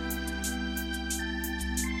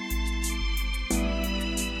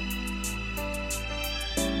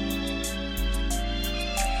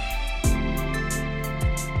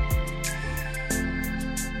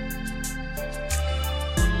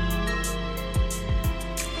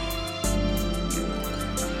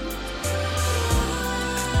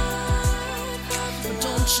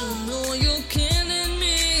 Don't you know you're killing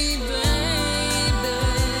me, baby?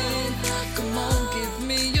 Come on, give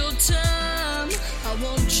me your time. I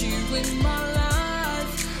want you in my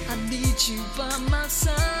life. I need you by my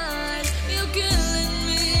side. You're killing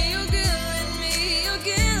me, you're killing me, you're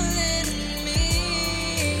killing me.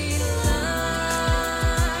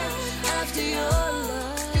 Life after your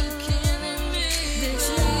love, you're killing me. This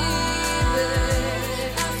life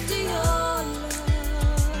after your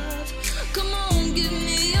love. Come on, give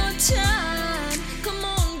me your time. Come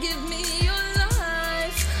on, give me your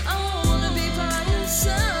life. I wanna be by your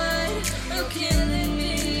side. You're killing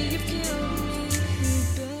me, you're killing me,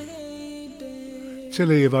 baby.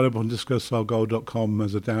 Tilly available on discosoulgold.com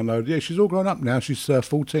as a download. Yeah, she's all grown up now. She's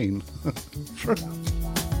 14.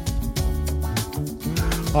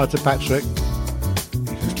 Hi to Patrick.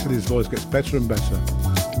 Tilly's voice gets better and better.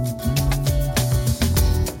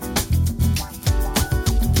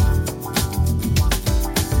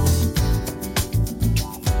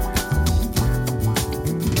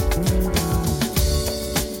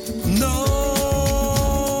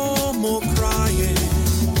 No more crying.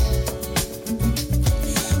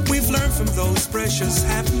 We've learned from those precious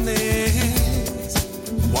happenings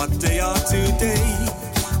what they are today.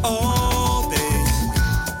 Oh,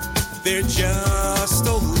 they're just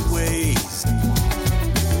old ways.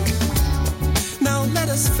 Now let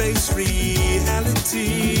us face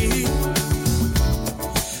reality.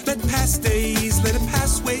 Let past days, let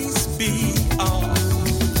past ways be. Oh,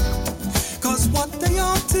 'cause what they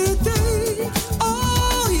are today,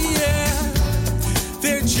 oh yeah,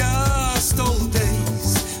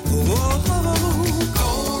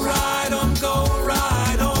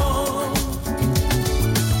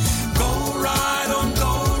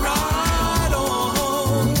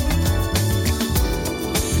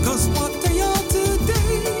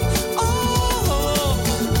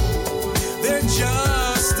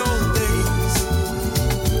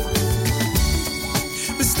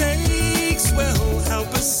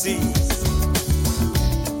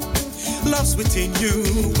 love's within you,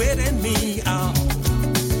 it and me are.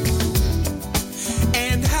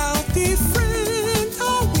 And how different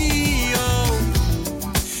are we all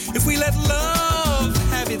if we let love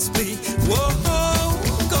have its plea. Whoa,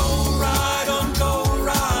 go right on, go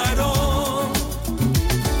right on.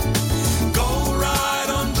 Go right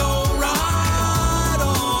on, go right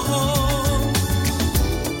on.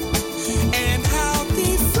 And how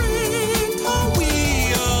different are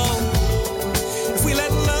we all if we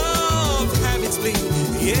let love have its plea.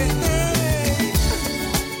 Yeah.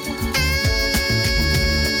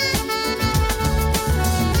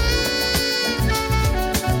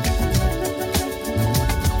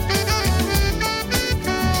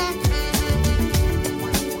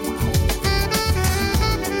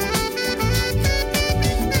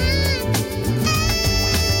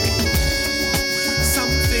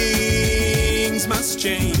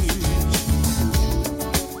 Change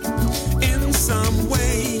in some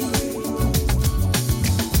way,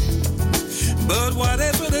 but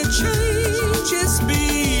whatever the changes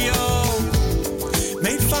be, oh,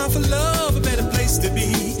 made far for love a better place to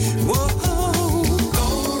be. Whoa,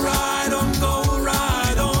 go right on, go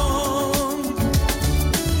right on.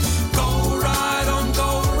 Go right on,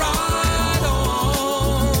 go right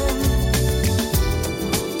on.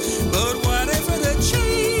 But whatever the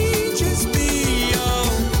changes be,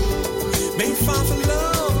 made far for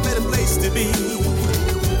love, a better place to be.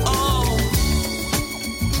 Oh.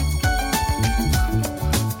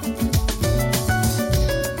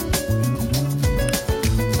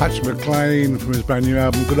 Patch McLean from his brand new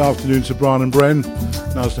album. Good afternoon to Brian and Bren.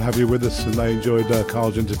 Nice to have you with us, and they enjoyed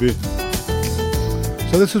Carl's interview.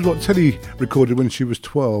 So this is what Tilly recorded when she was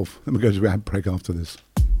 12. Then we go to ad break after this.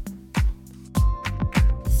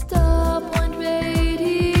 Starpoint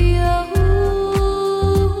Radio,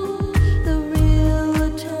 the real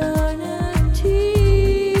alternative.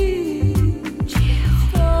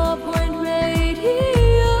 Starpoint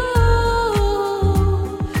Radio,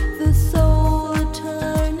 the soul alternative.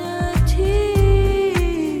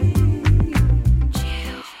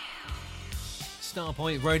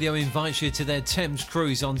 Starpoint Radio invites you to their Thames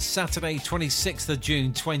cruise on Saturday 26th of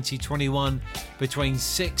June 2021 between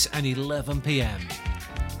 6 and 11 p.m.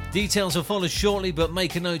 Details will follow shortly, but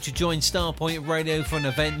make a note to join Starpoint Radio for an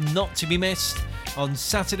event not to be missed on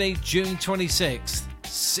Saturday, June 26th.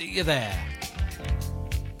 See you there.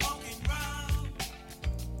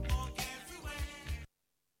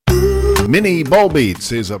 Mini Ball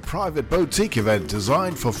Beats is a private boutique event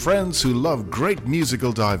designed for friends who love great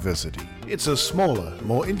musical diversity. It's a smaller,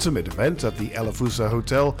 more intimate event at the Elafusa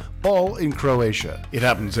Hotel, Ball in Croatia. It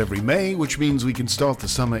happens every May, which means we can start the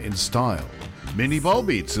summer in style. Mini Ball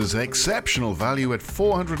Beats is exceptional value at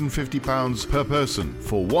 £450 per person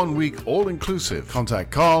for 1 week all-inclusive. Contact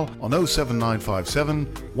Carl on 07957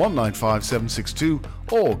 195 762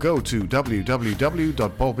 or go to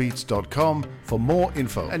www.ballbeats.com for more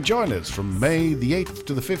info. And join us from May the 8th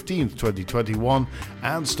to the 15th, 2021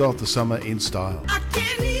 and start the summer in style. I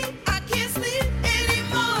can't eat, I can't sleep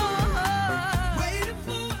anymore. Waiting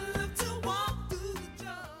for love to walk through the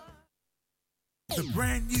door. The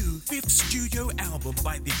brand new 5th studio album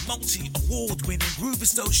by the multi-award-winning Groove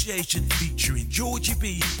Association featuring Georgie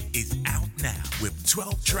B is out now with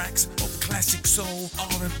 12 tracks of classic soul,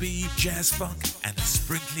 R&B, jazz funk and a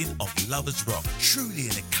sprinkling of lovers rock. Truly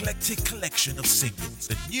an eclectic collection of singles.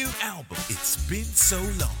 The new album, It's Been So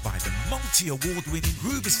Long by the multi-award-winning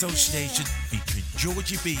Groove Association featuring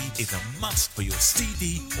Georgie B is a must for your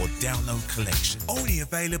CD or download collection. Only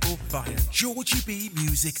available via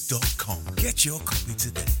georgiebmusic.com. Get your copy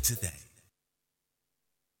today.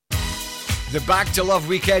 The Back to Love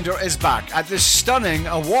Weekender is back at the stunning,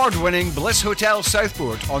 award-winning Bliss Hotel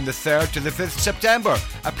Southport on the 3rd to the 5th September.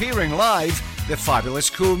 Appearing live, the Fabulous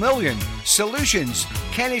Cool Million, Solutions,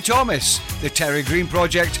 Kenny Thomas, the Terry Green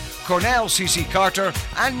Project, Cornell C.C. Carter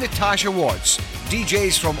and Natasha Watts.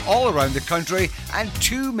 DJs from all around the country and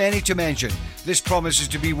too many to mention. This promises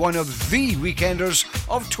to be one of the weekenders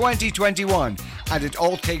of 2021 and it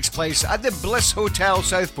all takes place at the Bliss Hotel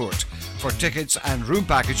Southport. For tickets and room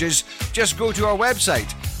packages, just go to our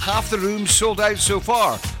website. Half the rooms sold out so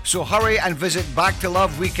far, so hurry and visit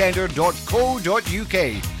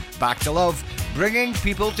backtoLoveWeekender.co.uk. Back to Love, bringing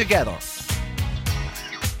people together.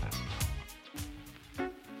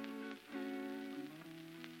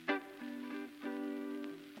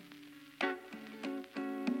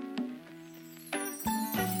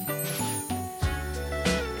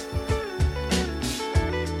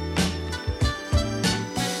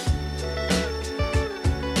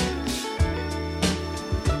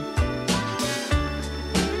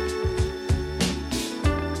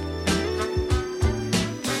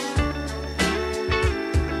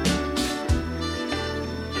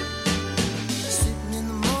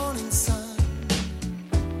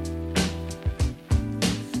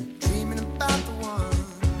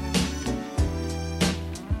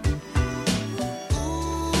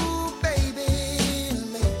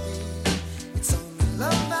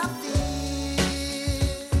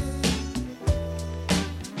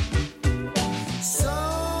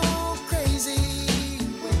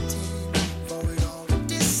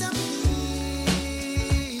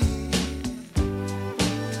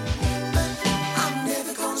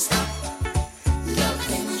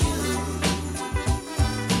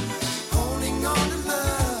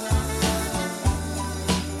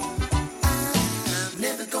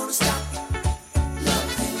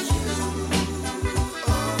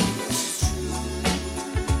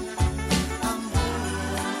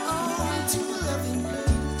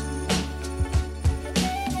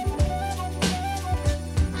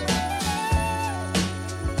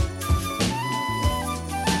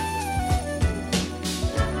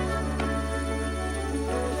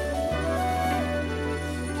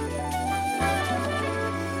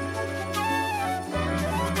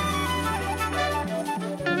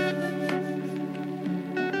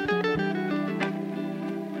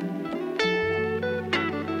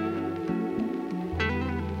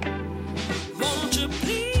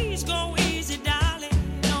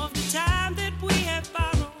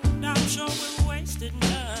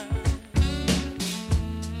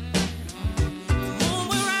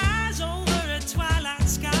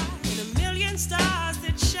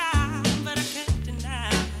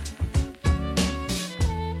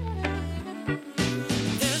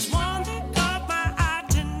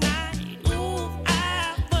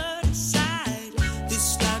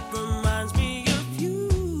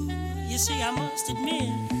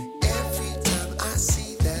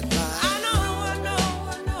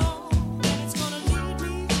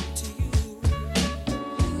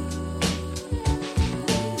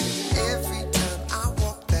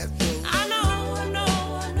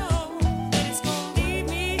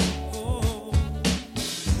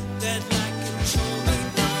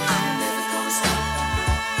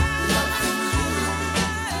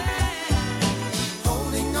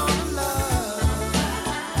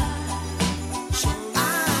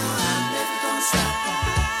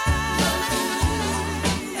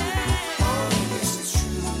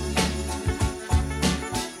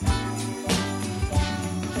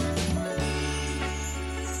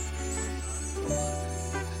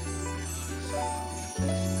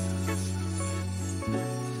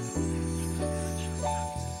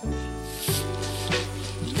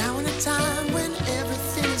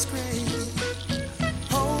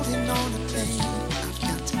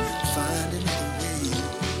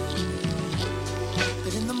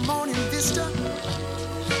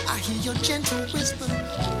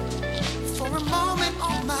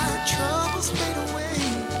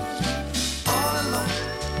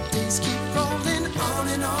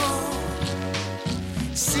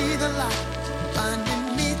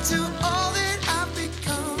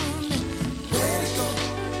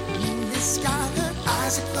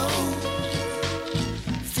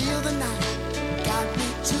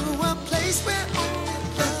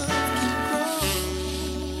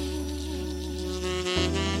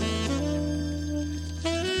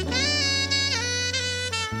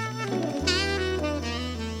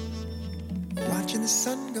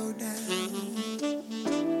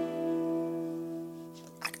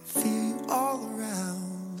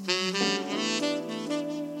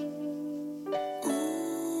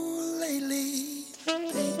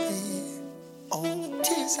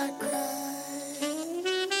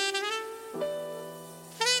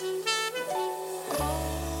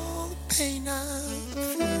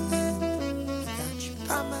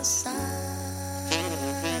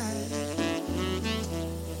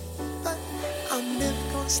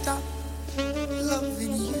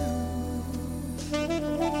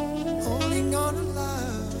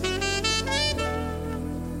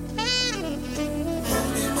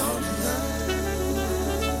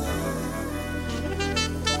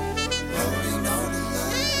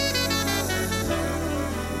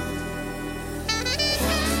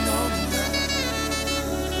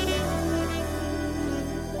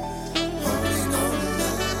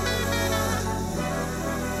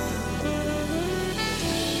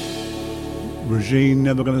 Regime,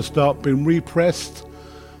 Never Gonna Stop, been repressed.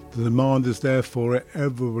 The demand is there for it.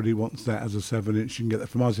 Everybody wants that as a 7-inch. You can get that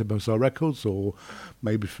from Isabel Records or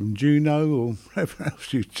maybe from Juno or wherever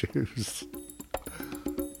else you choose.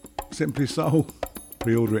 Simply Soul.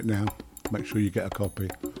 Pre-order it now. Make sure you get a copy.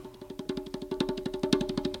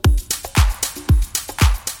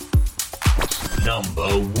 Number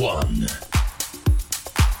 1.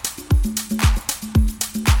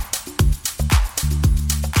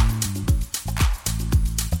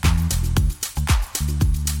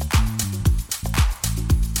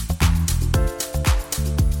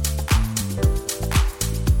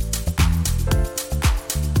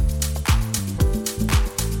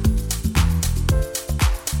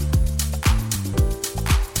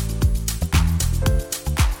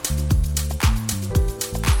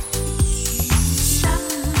 Stop.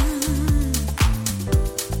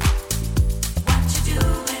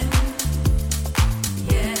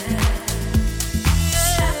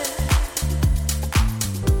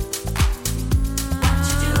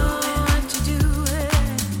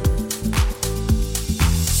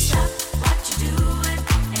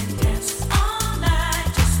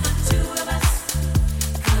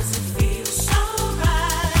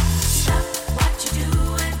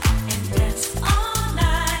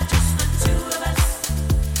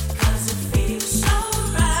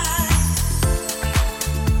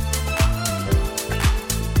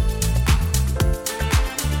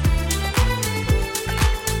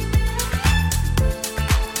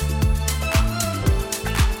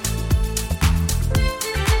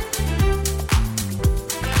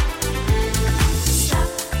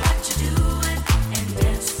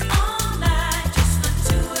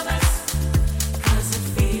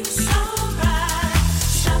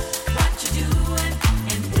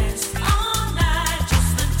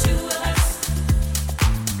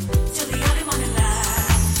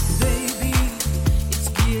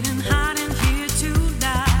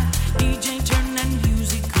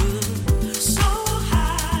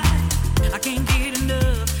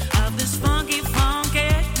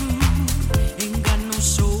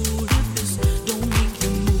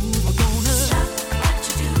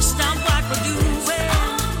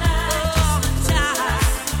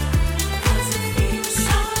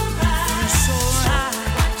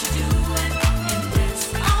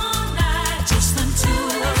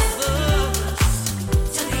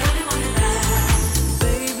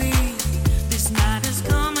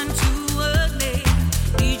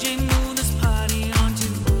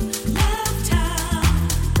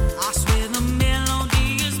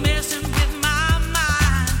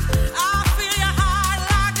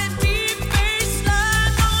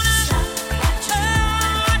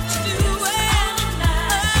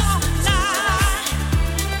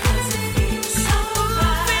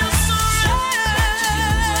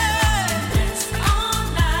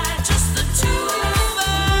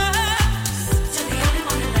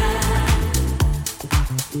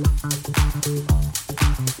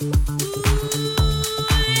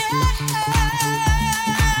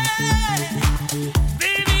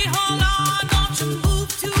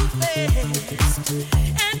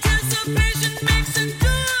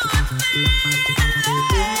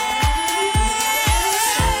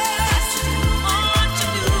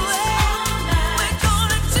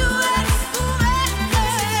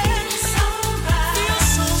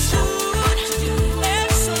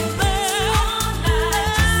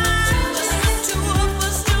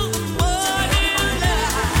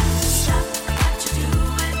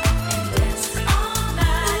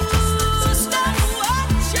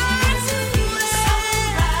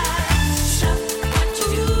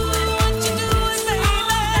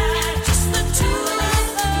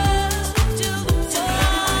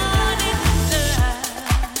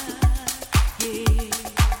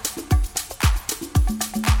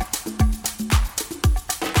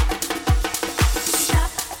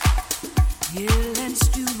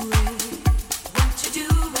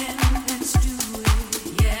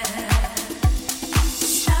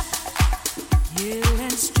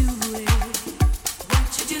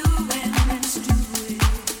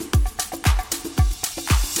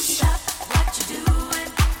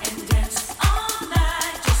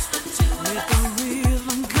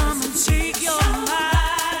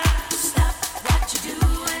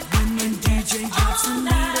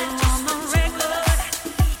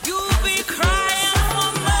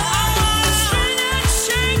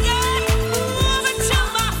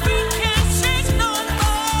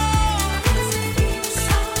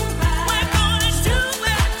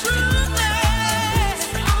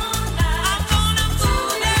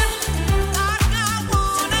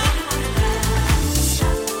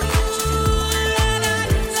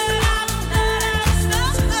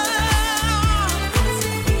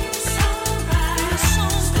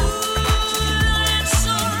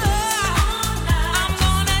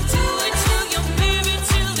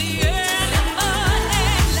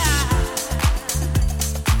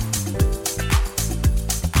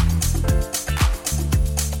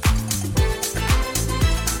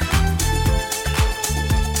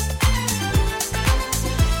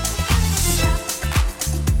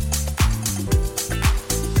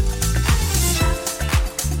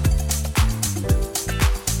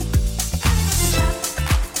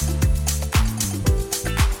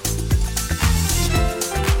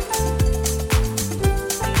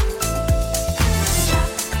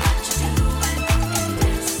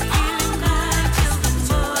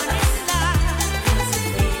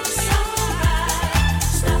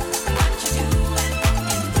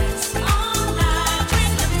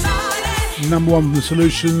 Number one from the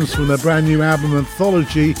Solutions from their brand new album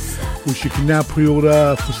Anthology, which you can now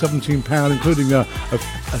pre-order for £17, including a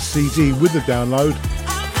CD with the download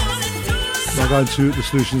by going to the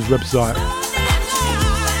Solutions website.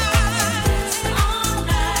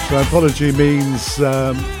 So Anthology means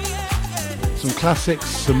some classics,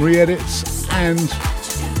 some re-edits and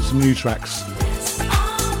some new tracks.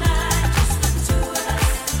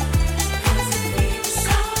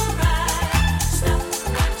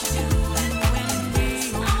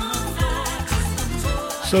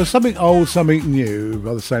 So something old, something new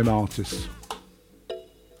by the same artist.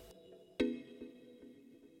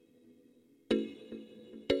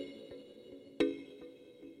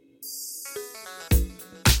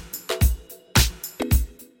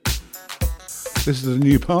 This is a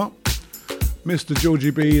new part. Mr.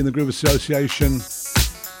 Georgie B and the Groove Association.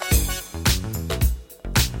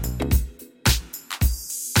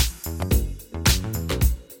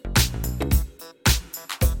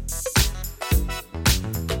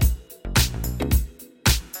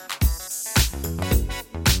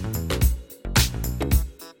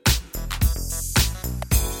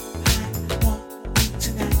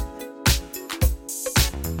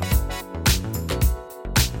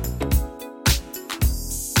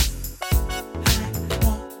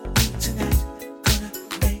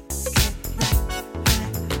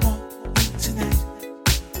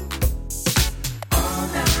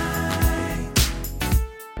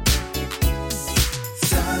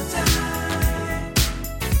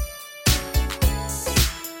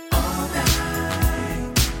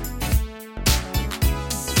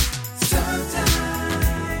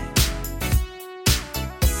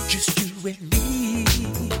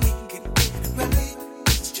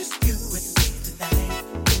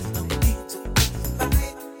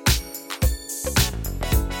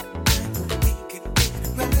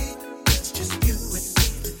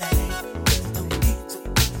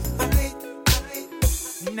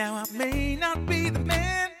 Now I may not be the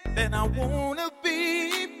man that I wanna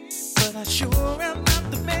be, but I sure am not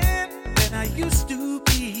the man that I used to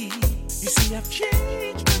be. You see, I've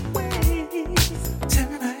changed my ways,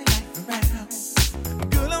 turn my life around.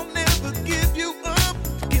 Girl, I'll never give you up.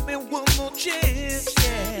 Give me one more chance,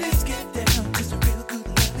 yeah. Let's get down to some real good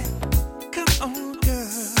loving. Come on, girl.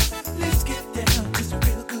 Let's get down to some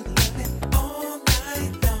real good loving all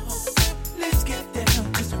night long. Let's get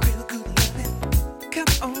down to some real good loving. Come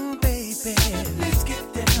on, baby. Let's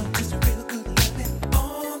get down to some real good loving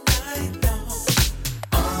all night long.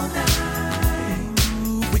 All night.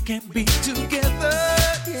 Ooh, we can be together.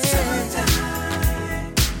 Yeah.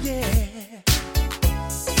 Sometime. Yeah.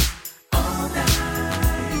 All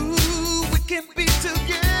night. Ooh, we can be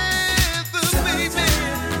together, baby.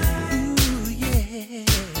 Ooh, yeah.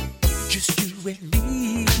 Just you and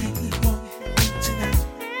me. Tonight.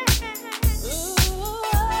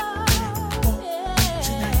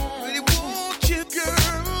 Really want you,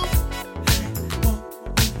 girl.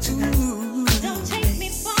 Ooh. Don't take me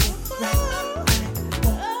for a fool.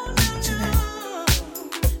 Oh, no.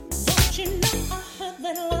 Don't you know I heard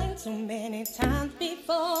that line so many times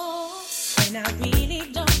before, and I really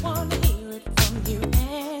don't want to hear it from you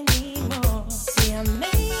anymore. See, I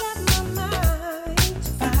made up my mind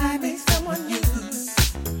to find me someone new.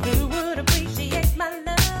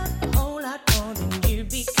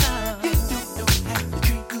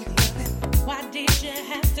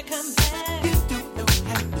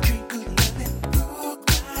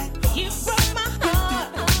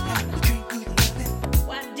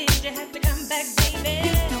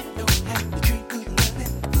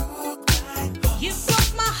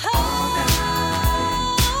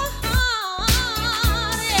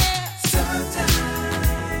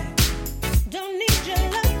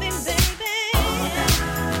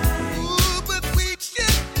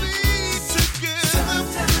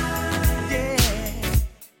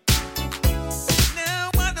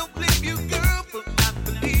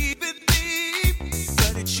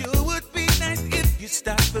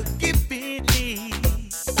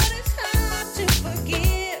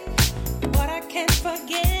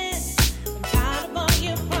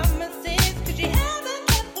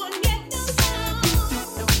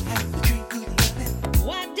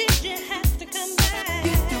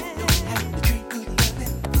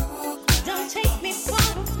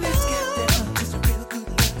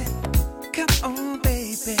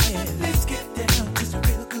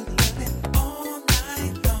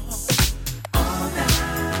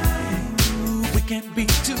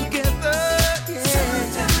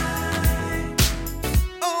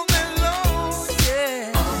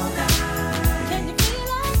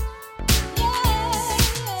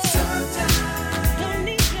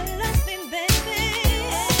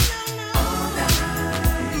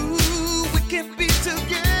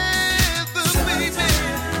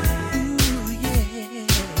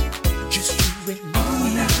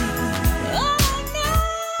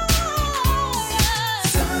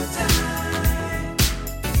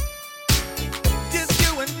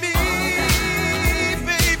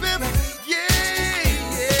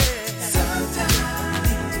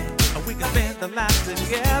 spend the night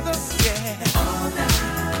together, yeah. All night.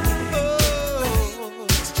 Oh,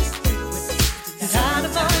 Tired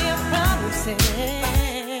of all your promises.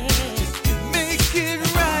 make it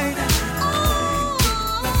right.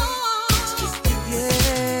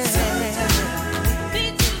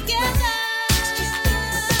 Be together.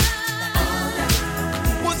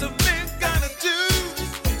 What's a man gotta do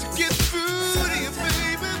to get through to you,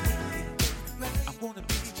 baby? I wanna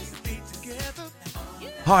be together.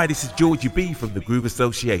 Hi, this is Georgie B from the Groove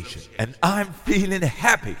Association, and I'm feeling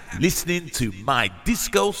happy listening to my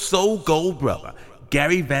disco soul gold brother,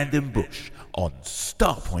 Gary Vanden Bush, on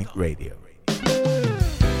Starpoint Radio.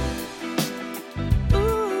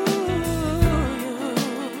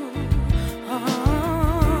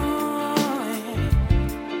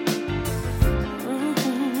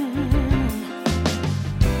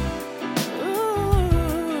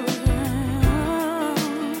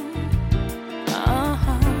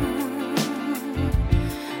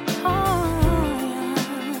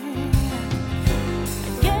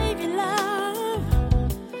 Gave you love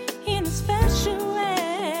in a special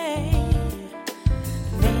way.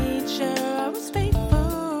 Made sure I was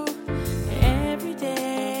faithful every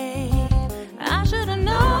day. I should have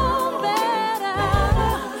known better.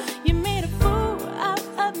 You made a fool out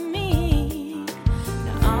of me.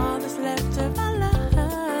 Now all that's left of our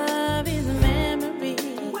love is a memory.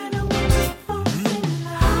 When I was falling in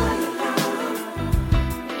love,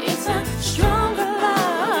 it's a stronger love.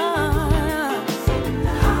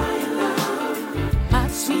 My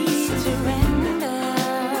sweet surrender.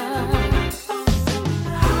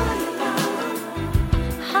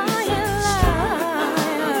 Higher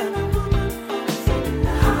love.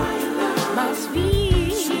 My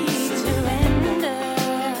sweet surrender.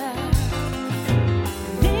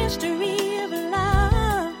 Mystery of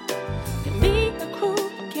love can be a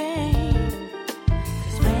cruel game.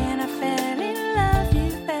 'Cause when I fell in love, you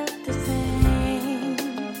felt the same.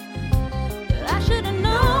 But I should have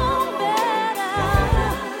known better,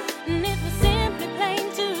 and it was simply plain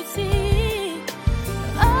to see.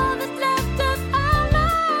 All that's left of our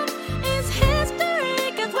love is history.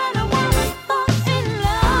 'Cause when a woman falls in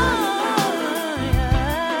love,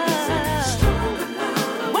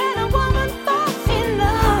 when a woman falls in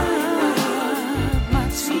love, my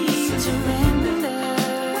sweet surrender.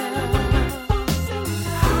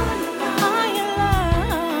 Higher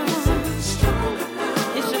love,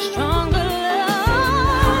 it's a stronger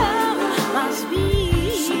love, my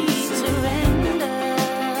sweet surrender.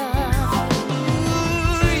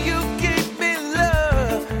 Ooh, you gave me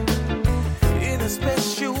love in a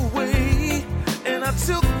special way, and I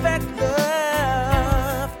took that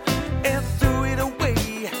love and threw it away.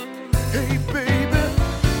 Hey, baby,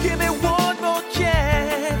 give me one more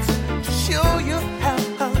chance to show you how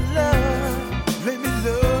I love. Let me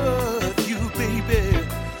love you, baby.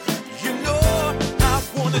 You know I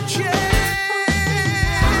wanna change.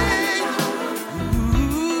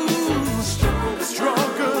 Ooh,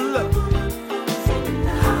 stronger love.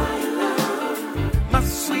 My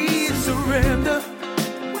sweet surrender.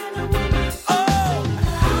 Oh,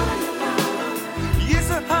 yes,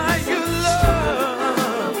 a higher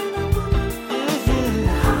love.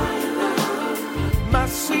 My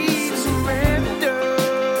sweet surrender.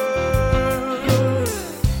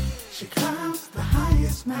 She climbs the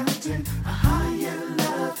highest mountain, a higher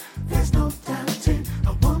love. There's no doubting.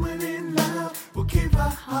 A woman in love will give her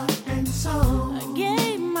heart and soul. I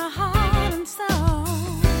gave my heart and soul.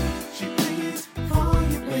 She pleads for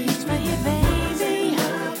you, Please for you, baby.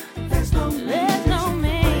 There's no There's no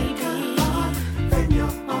maybe. then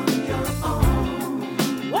you're on your own.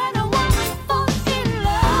 When a woman falls in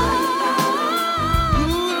love,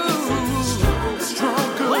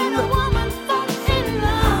 Stronger when a love. woman falls in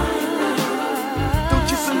love, Don't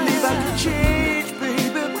you believe I can change,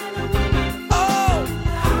 baby? Oh,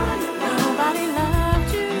 nobody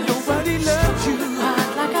loved you nobody loves you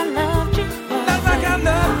like I loved you. not like I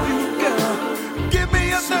love you, girl. Give me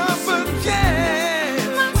another chance.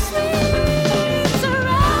 My sweet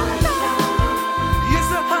surrender. Yes,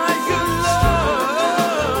 a higher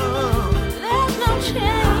love. There's no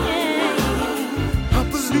change. I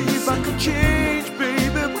believe I can change,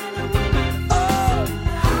 baby. Oh,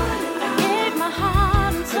 Gave my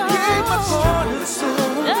heart and soul. gave my heart and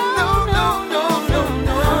soul. No, no, no, no,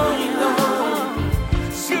 no, no.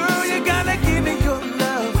 Girl, you gotta give me your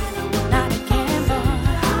love. Not again, boy.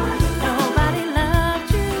 Nobody loved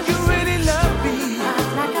you You really love me.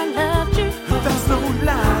 like I loved you. That's no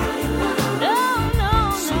lie. No, no,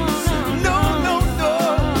 no, No, no, no,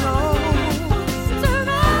 no.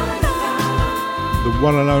 surrender. The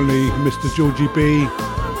one and only Mr. Georgie B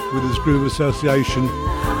with his Groove Association.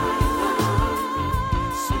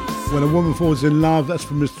 When a Woman Falls in Love, that's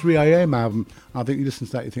from his 3am album. I think you listen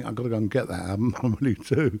to that, you think, I've got to go and get that album. I really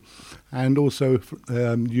do. And also,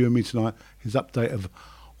 You and Me Tonight, his update of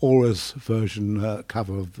Aura's version,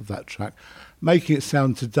 cover of that track, making it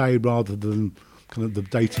sound today rather than kind of the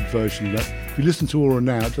dated version. That if you listen to Aura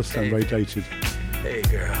now, it does sound very dated. Hey,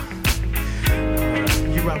 girl.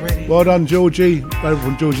 You about ready? Well done, Georgie. Over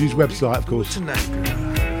on Georgie's website, of course. Tonight, girl.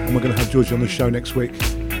 And we're going to have Georgie on the show next week.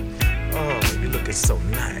 Oh, you're looking so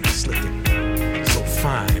nice. Looking so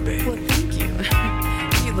fine, baby. Well, thank you.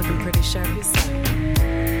 You're looking pretty sharp yourself.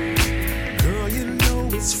 Girl, you know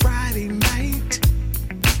it's Friday night.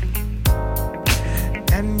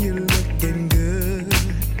 And you're looking good.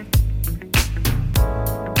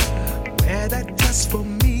 Wear that dress for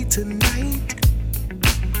me tonight.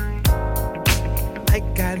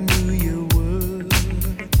 Like I knew you would.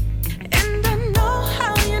 And I know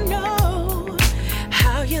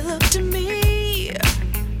how you look to me.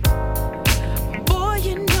 Boy,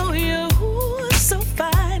 you know you're so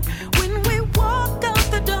fine. When we walk out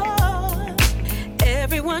the door,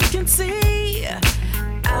 everyone can see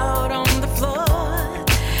out on the floor.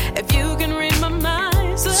 If you can read my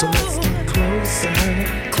mind, So let's get closer,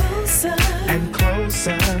 closer and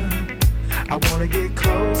closer. I wanna get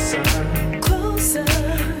closer, closer,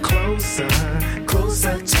 closer,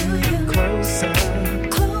 closer to you, closer,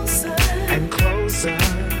 closer and closer.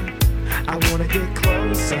 I wanna get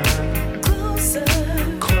closer, closer,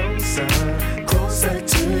 closer, closer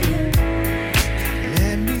to you.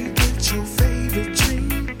 Let me get your favorite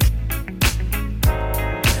drink.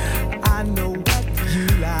 I know what you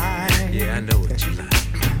like. Yeah, I know what you like.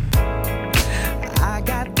 I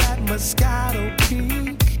got that Moscato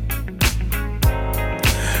pink.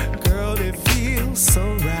 Girl, it feels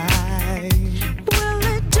so right. Well,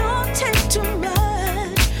 it don't take too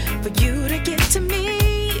much for you to get to me.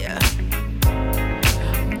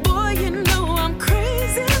 Boy, you know I'm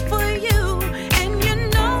crazy for you. And you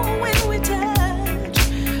know when we touch,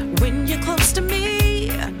 when you're close to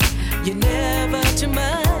me, you're never too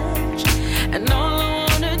much. And all I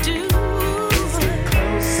wanna do is get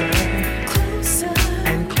closer, closer,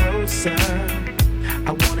 and closer.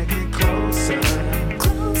 I wanna get closer,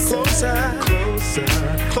 closer, closer,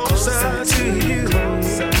 closer to you,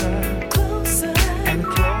 closer, closer, and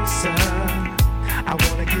closer. I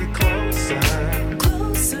wanna get closer,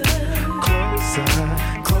 closer, closer,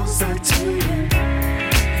 closer to you.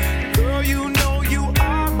 Girl, you know you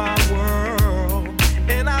are my world,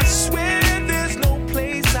 and I swear there's no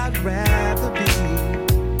place I'd rather be.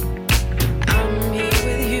 I'm here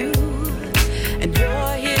with you, and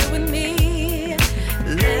you're here with me.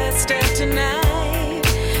 Let's start tonight.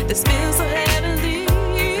 This feels so heavenly.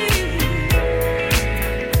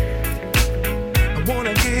 I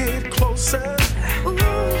wanna get closer. Ooh,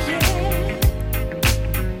 yeah.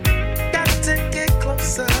 Got to get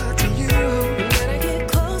closer to you. Better get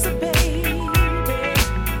closer, baby.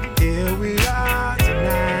 Here we are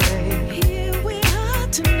tonight. Here we are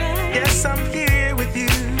tonight. Yes, I'm here with you.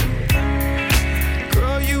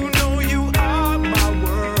 Girl, you know you are my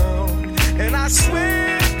world, and I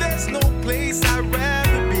swear there's no place I'd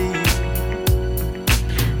rather be.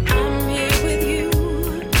 I'm here with you,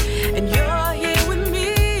 and you're here with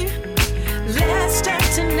me. Let's start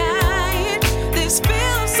tonight. This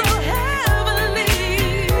feels so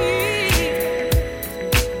heavenly.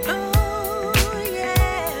 Oh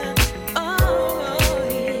yeah, oh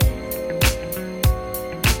yeah.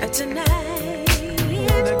 Tonight.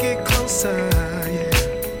 Wanna get closer, yeah.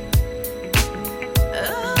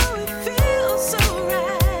 Oh, it feels so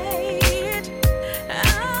right. I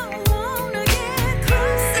wanna get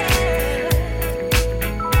closer.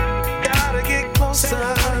 Gotta get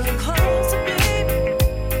closer. Get closer, baby.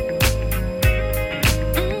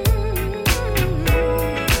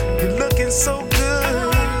 You're looking so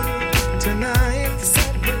good tonight.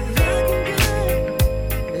 Said we're looking good,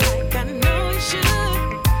 like I know we should.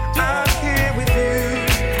 I'm here with you.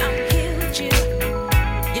 I'm here with you.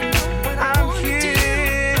 You know what I I'm wanna do.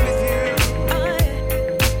 here with you.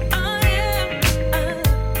 Oh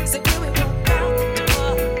yeah. So when we walk out the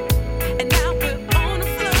door, and now we're on the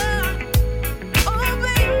floor. Oh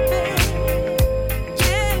baby,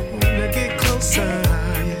 yeah. Wanna get closer,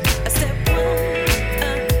 yeah. A step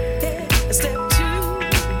one, yeah. A step two,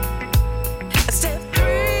 a step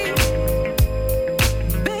three.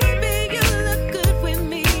 Baby, you look good with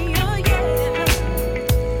me. Oh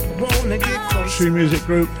yeah. Wanna get closer. Stream Music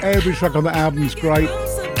Group, every track on the album's great.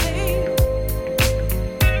 Closer, babe.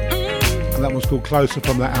 And that one's called Closer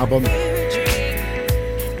from that album. That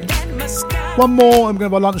Moscato. One more, I'm going to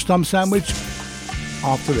have a lunchtime sandwich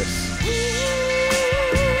after this.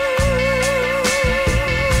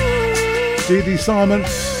 Dee Simon.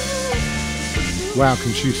 Wow,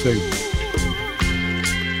 can she sing?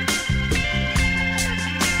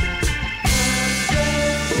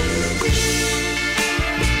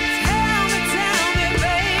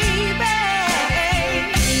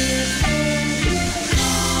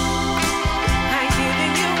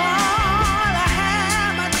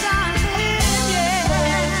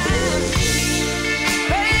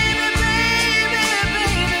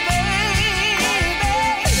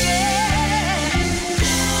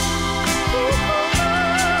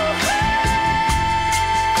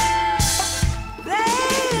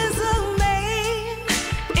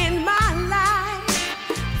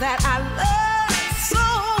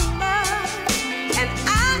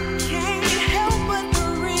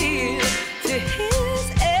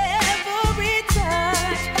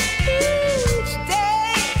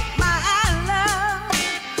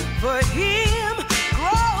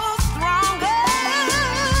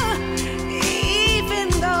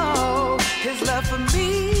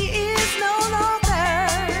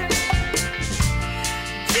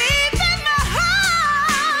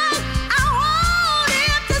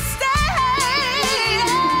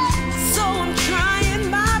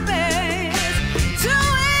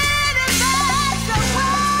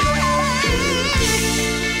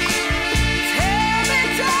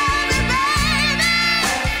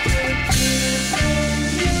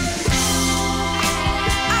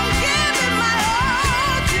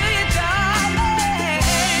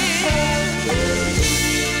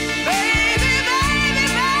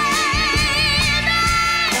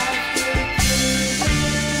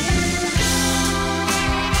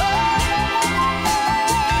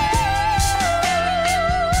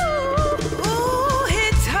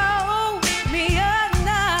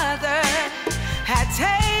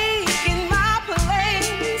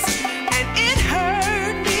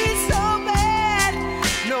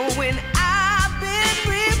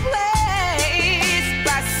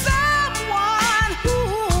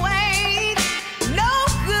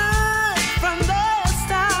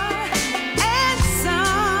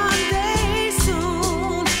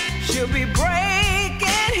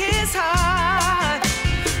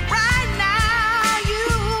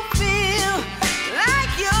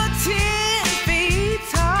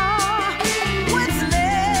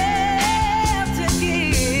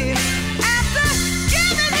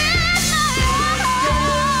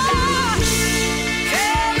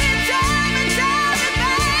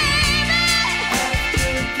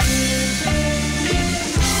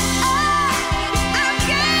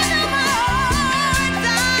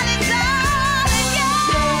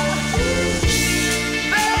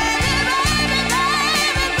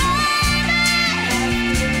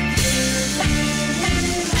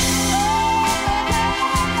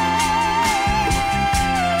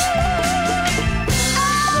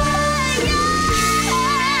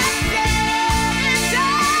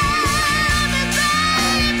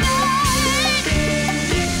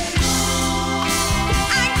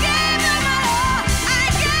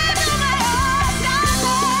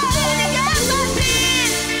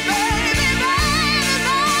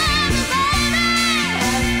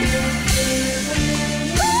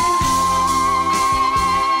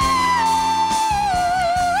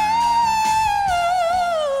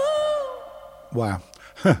 Wow.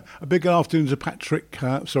 A big afternoon to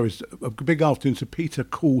a big afternoon to Peter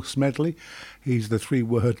Cool Smedley. He's the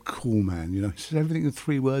three-word cool man, you know. He says everything in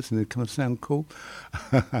 3 words and it kind of sound cool.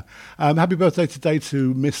 Happy birthday today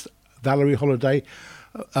to Miss Valerie Holiday,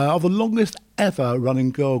 of the longest ever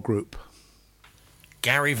running girl group.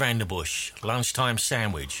 Gary Vanderbush, Lunchtime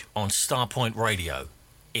Sandwich on Starpoint Radio.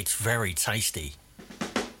 It's very tasty.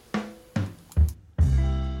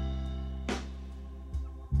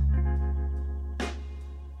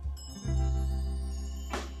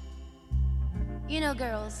 You know,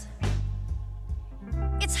 girls,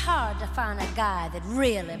 it's hard to find a guy that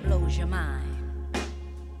really blows your mind.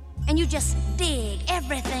 And you just dig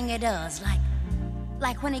everything he does,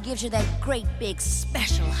 like when he gives you that great big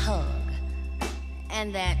special hug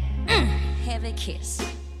and that heavy kiss.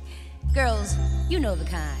 Girls, you know the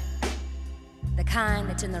kind. The kind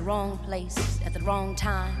that's in the wrong place at the wrong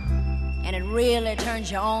time and it really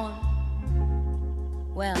turns you on.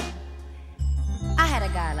 Well, I had a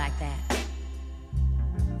guy like that.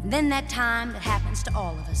 And then that time that happens to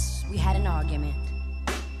all of us, we had an argument.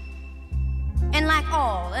 And like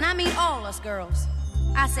all, and I mean all us girls,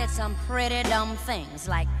 I said some pretty dumb things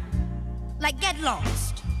like get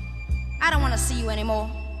lost. I don't want to see you anymore.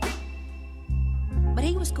 But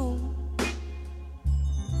he was cool.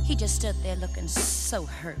 He just stood there looking so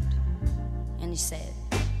hurt. And he said,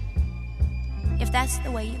 if that's the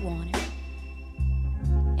way you want it.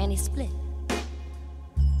 And he split.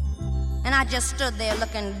 And I just stood there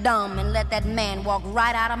looking dumb and let that man walk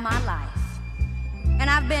right out of my life. And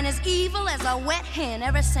I've been as evil as a wet hen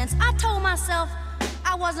ever since. I told myself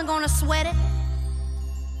I wasn't gonna sweat it,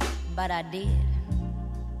 but I did.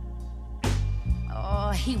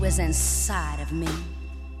 Oh, he was inside of me.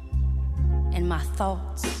 And my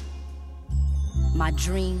thoughts, my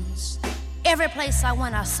dreams. Every place I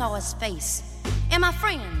went, I saw his face. And my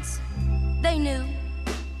friends, they knew.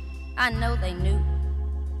 I know they knew.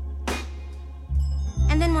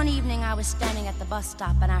 And then one evening I was standing at the bus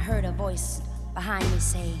stop and I heard a voice behind me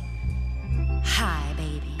say, "Hi,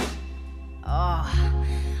 baby." Oh,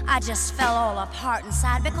 I just fell all apart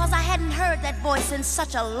inside because I hadn't heard that voice in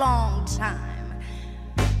such a long time.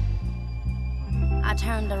 I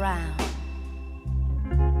turned around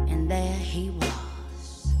and there he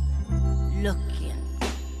was, looking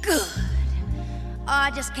good. Oh,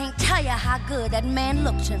 I just can't tell you how good that man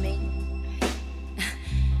looked to me.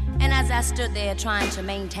 And as I stood there trying to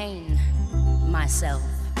maintain myself,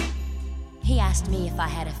 he asked me if I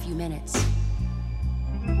had a few minutes.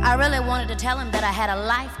 I really wanted to tell him that I had a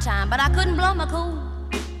lifetime, but I couldn't blow my cool.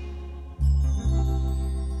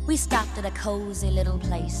 We stopped at a cozy little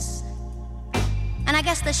place. And I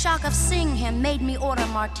guess the shock of seeing him made me order a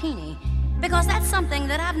martini, because that's something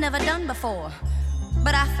that I've never done before.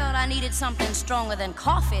 But I felt I needed something stronger than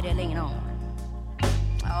coffee to lean on.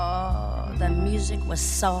 Oh, the music was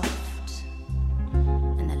soft,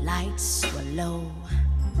 and the lights were low,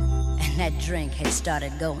 and that drink had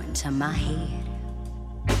started going to my head.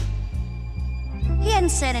 He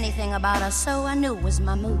hadn't said anything about us, so I knew it was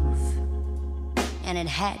my move. And it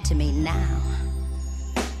had to be now.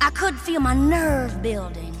 I could feel my nerve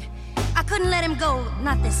building. I couldn't let him go,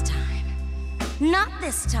 not this time. Not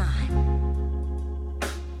this time.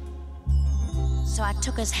 So I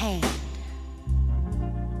took his hand,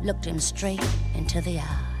 looked him straight into the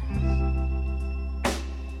eye,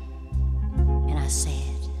 and I said,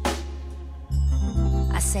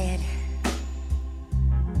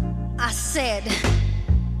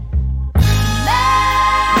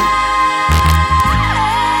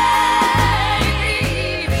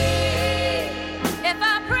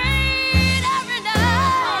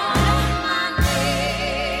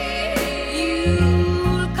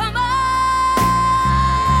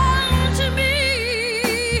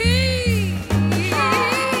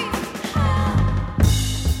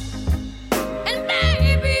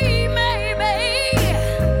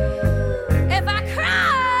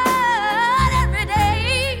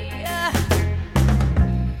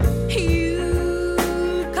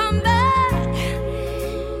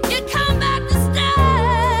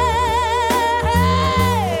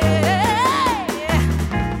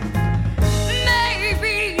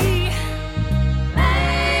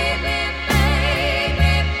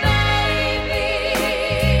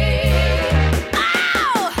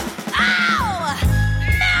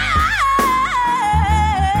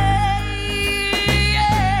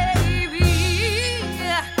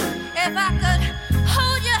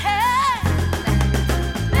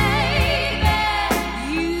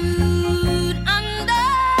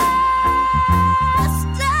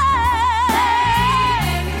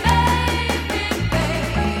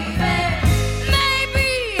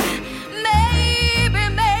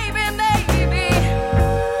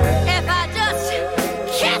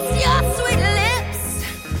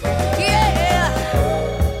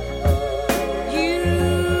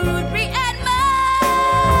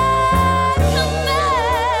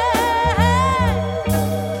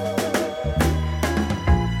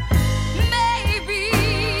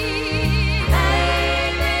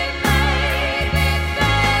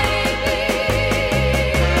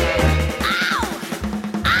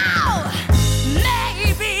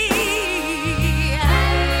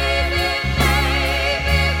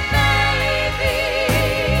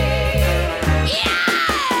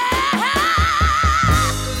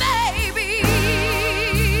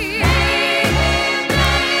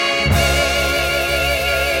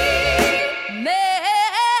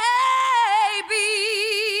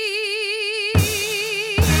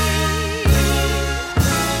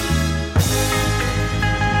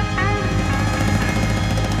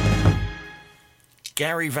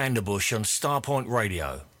 Gary Vanderbush on Starpoint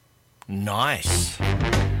Radio. Nice.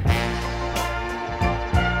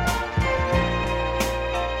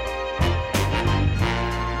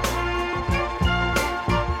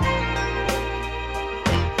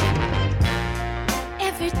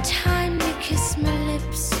 Every time you kiss my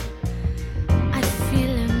lips, I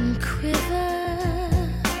feel them quiver.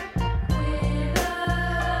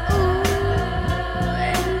 Ooh,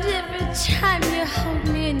 and every time you hold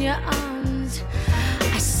me in your arms,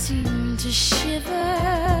 I seem to shiver.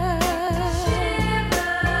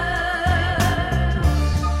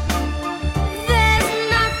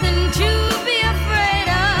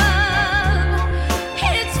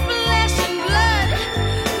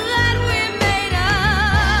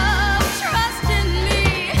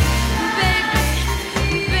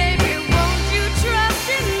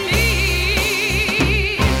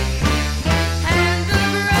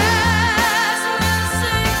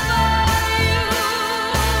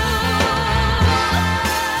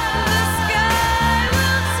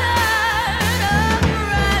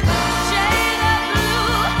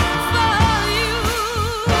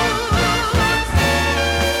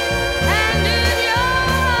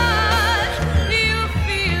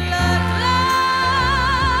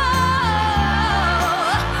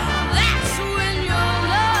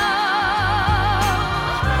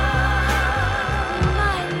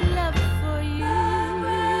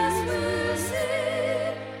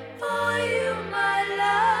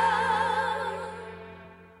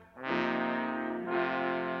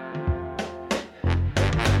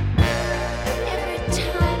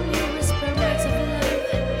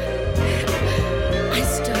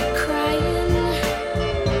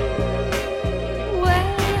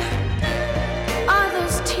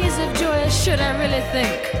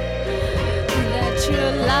 think that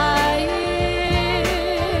you're lying.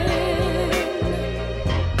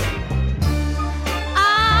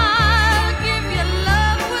 I'll give you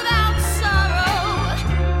love without sorrow.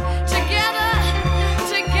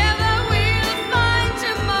 Together we'll find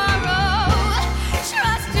tomorrow.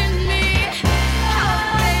 Trust in me,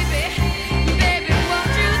 oh baby,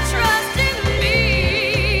 won't you trust in me?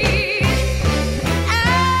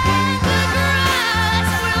 And the grass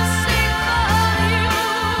will sing for you.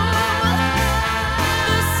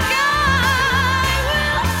 The sky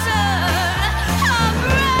will turn a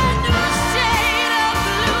brand new shade of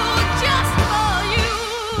blue just for you.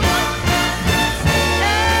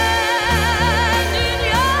 And in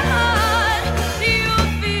your heart you'll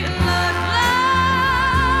feel a glow.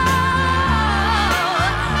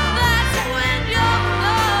 That's when you'll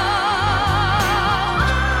know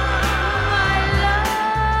my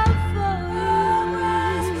love for you.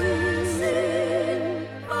 Sing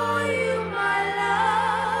for you, my love.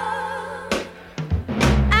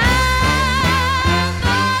 And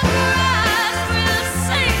the grass will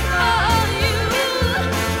sing for you.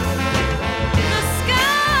 The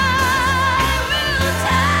sky will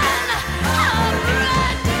turn a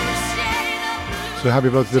brand new shade of So happy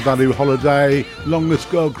birthday to Value Holiday, longest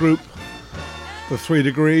girl group for 3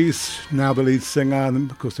 Degrees, now the lead singer,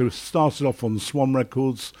 and of course they were started off on Swan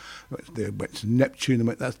Records, they went to Neptune,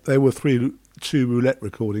 they were two roulette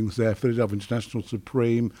recordings there, Philadelphia International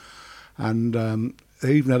Supreme, and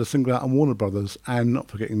they even had a single out on Warner Brothers, and not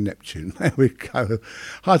forgetting Neptune. There we go.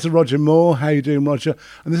 Hi to Roger Moore, how you doing, Roger?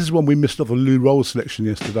 And this is one we missed off the Lou Rawls selection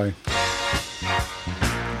yesterday.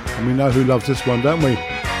 And we know who loves this one, don't we?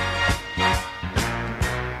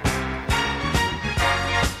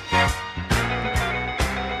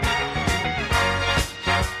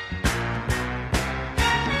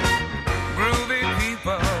 Groovy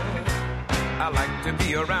people, I like to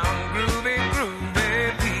be around groovy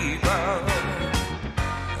people.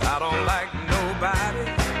 I don't like nobody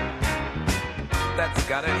that's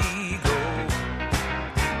got an ego.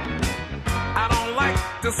 I don't like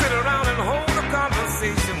to sit around and hold a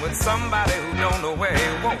conversation with somebody who don't know where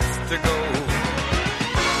he wants to go.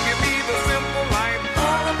 Give me the simple life,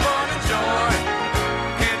 full of fun and joy.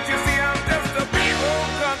 Can't you see I'm just a big old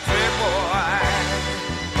country boy?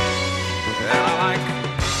 And I like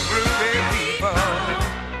groovy people.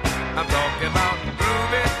 I'm talking about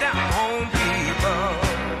groovy down home people.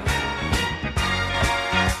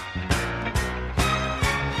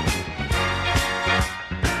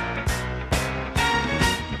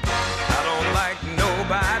 I don't like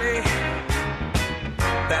nobody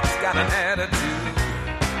that's got an attitude.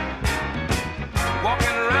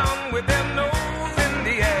 Walking around with their nose in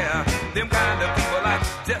the air. Them kind of people I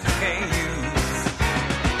just can't use.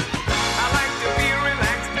 I like to be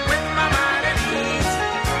relaxed with my mind at ease.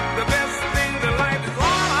 The best thing in life is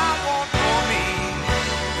all I want for me.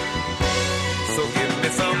 So give me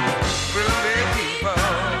some groovy people.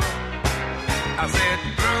 I said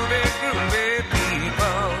groovy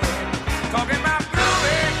people. Talking about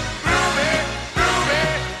groovy people.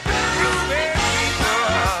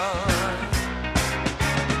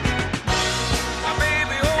 Now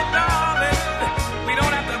baby, oh darling, we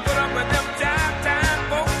don't have to put up with them jive time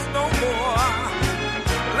folks no more.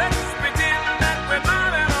 Let's pretend that we're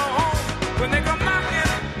not at home when they come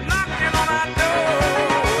knocking on our door.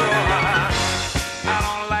 I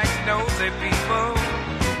don't like nosy people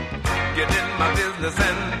getting in my business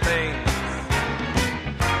and things.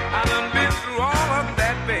 I done been through all of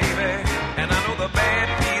that, baby, and I know the bad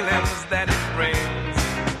feelings that it brings.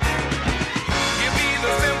 Give me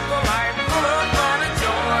the simple life, full of fun and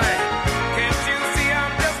joy. Can't you see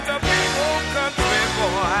I'm just a big old country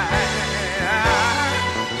boy?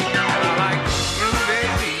 And I like groovy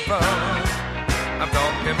people. I'm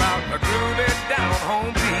talking about a groovy down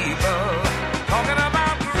home people. Talking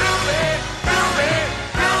about groovy people.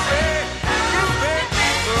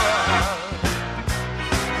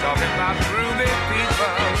 Talking about groovy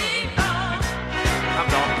people. I'm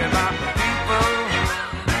talking about people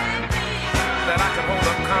that I can hold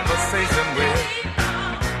a conversation with.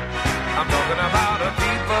 I'm talking about a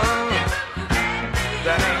people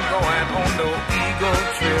that ain't going on no ego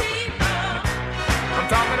trip. I'm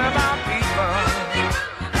talking about people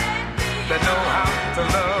that know how to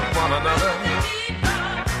love one another.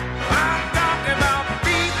 I'm talking about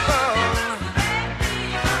people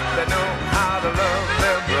that know how to love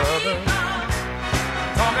their brother.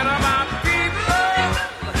 Talking about people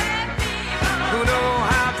who know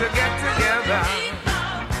how to get together.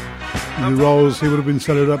 Lou Rawls, he would have been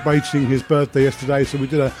celebrating his birthday yesterday, so we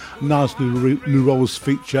did a nice Lou Rawls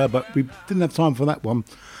feature, but we didn't have time for that one.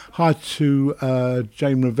 Hi to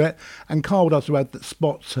Jane Rivette. And Carl would also add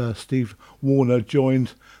that Steve Warner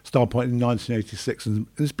joined Starpoint in 1986 and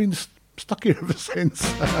has been stuck here ever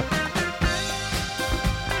since.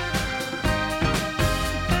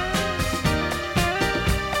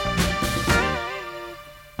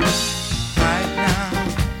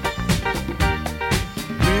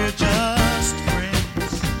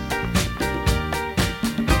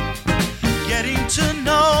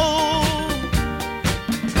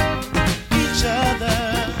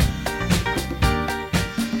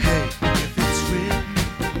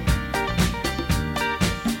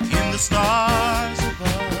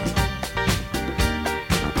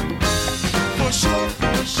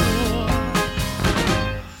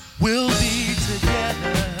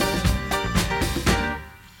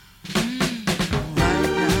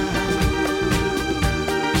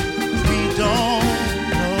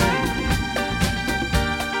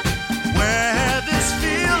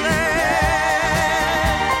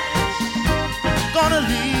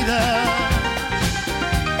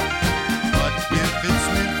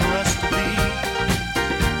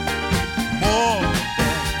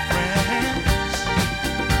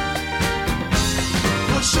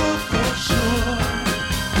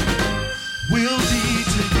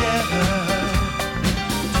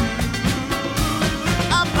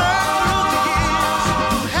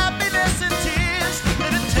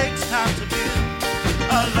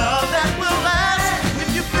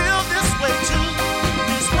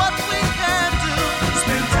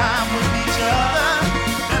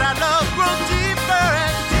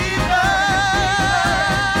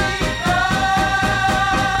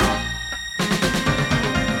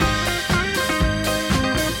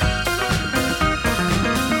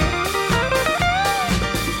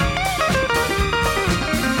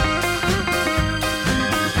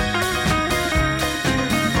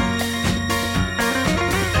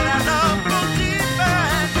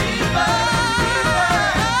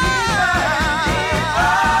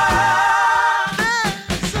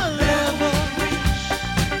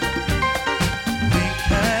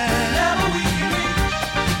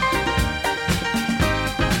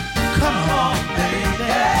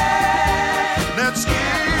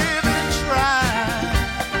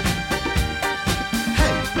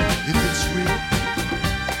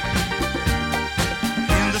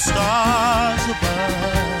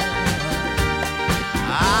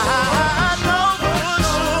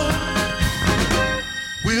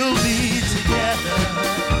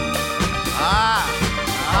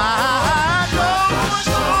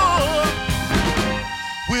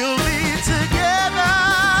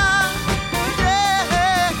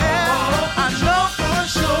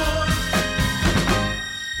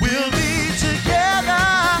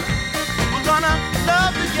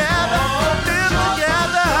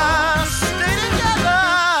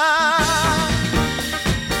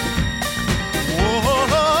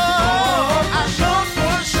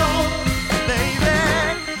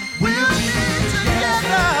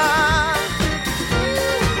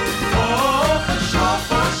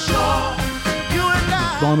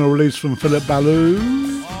 Vinyl release from Philip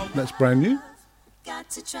Ballou. That's brand new. Got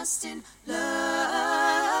to trust in love.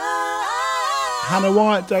 Hannah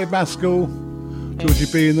White, Dave Maskell, Georgie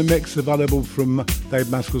B in the mix, available from Dave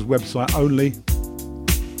Maskell's website only.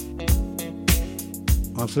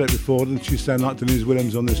 I've said it before, didn't she sound like Denise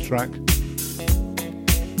Williams on this track?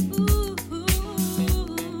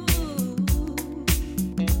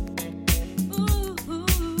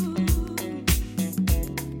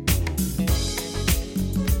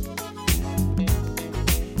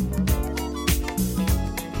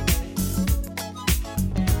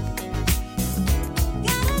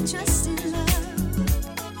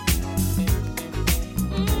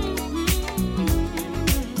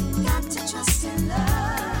 Got to trust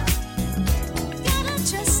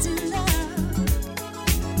in love.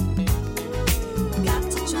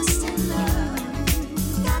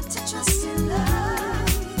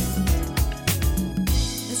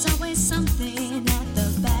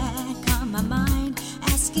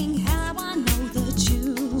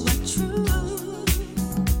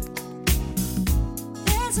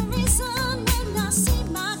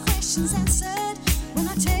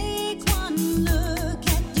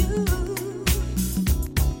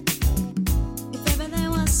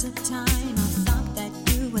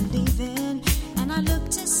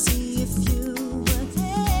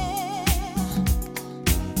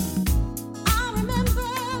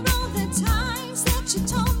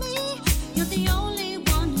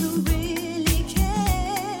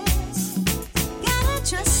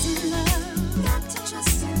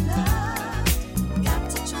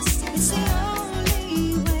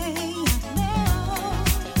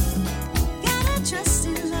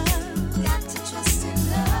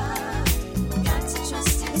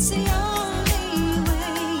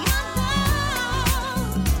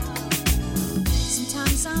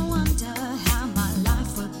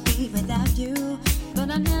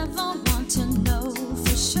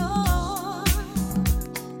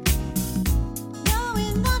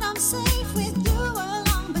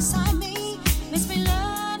 makes me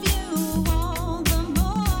love you all the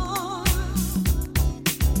more.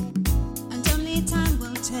 And only time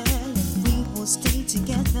will tell if we will stay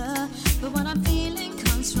together. But what I'm feeling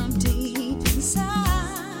comes from deep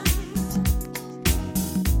inside.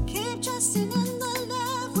 Keep trusting in the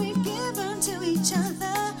love we've given to each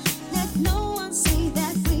other. Let no one say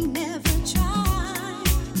that we never tried.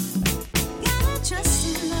 Gotta trust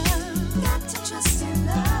in love. Got to trust in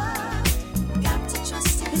love. Got to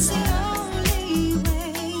trust in love. It's the only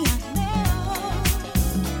way I know.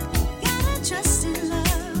 Gotta trust in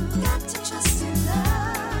love. Got to trust in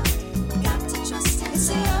love. Got to trust in love. It's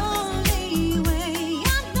the only way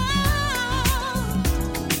I know.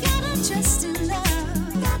 Gotta trust in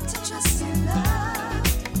love. Got to trust in love.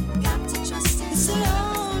 Got to trust in love. It's the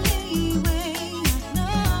only way I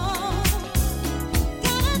know.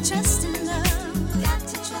 Gotta trust in love. Got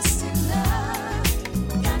to trust in love.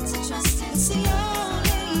 Got to trust in love. It's the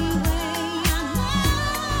only way I know.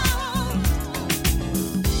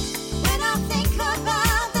 When I think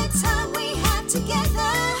about the time we had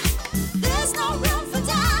together, there's no room for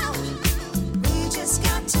doubt. We just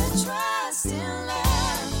got to trust in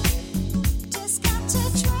love. Just got to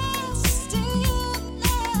trust in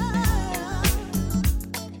love.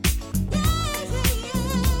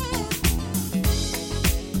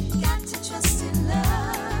 Got to trust in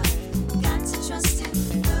love. Got to trust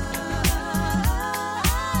in love.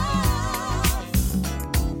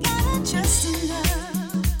 Gotta trust in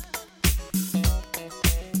love.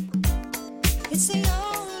 It's the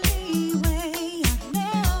only way I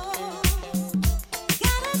know.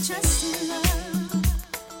 Gotta trust in love.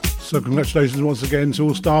 So congratulations once again to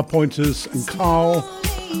all Star Pointers and Carl,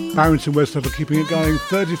 Barrington Webster, for keeping it going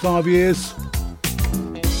 35 years.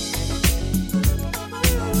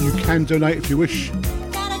 You can donate if you wish.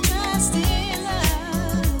 Gotta trust in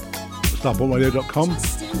love. Starpointradio.com,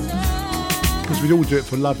 because we all do it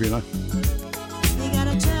for love, you know. You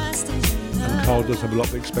gotta trust in love. And Carl does have a lot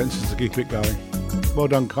of expenses to keep it going. Well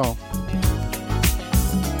done, Carl.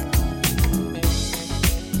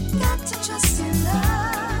 Got to trust in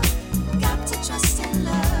love. Got to trust in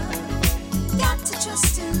love. Got to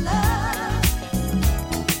trust in love.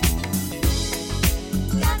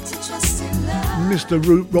 Got to trust in love. Mr.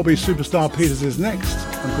 Robbie Superstar Peters is next,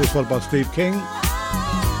 and of course followed by Steve King.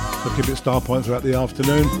 So keep it Starpoint throughout the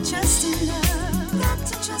afternoon. Trust in love. Got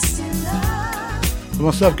to trust in love. For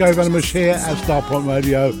myself, Gary Van Der Bush here at Starpoint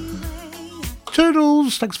Radio.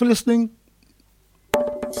 Toodles! Thanks for listening.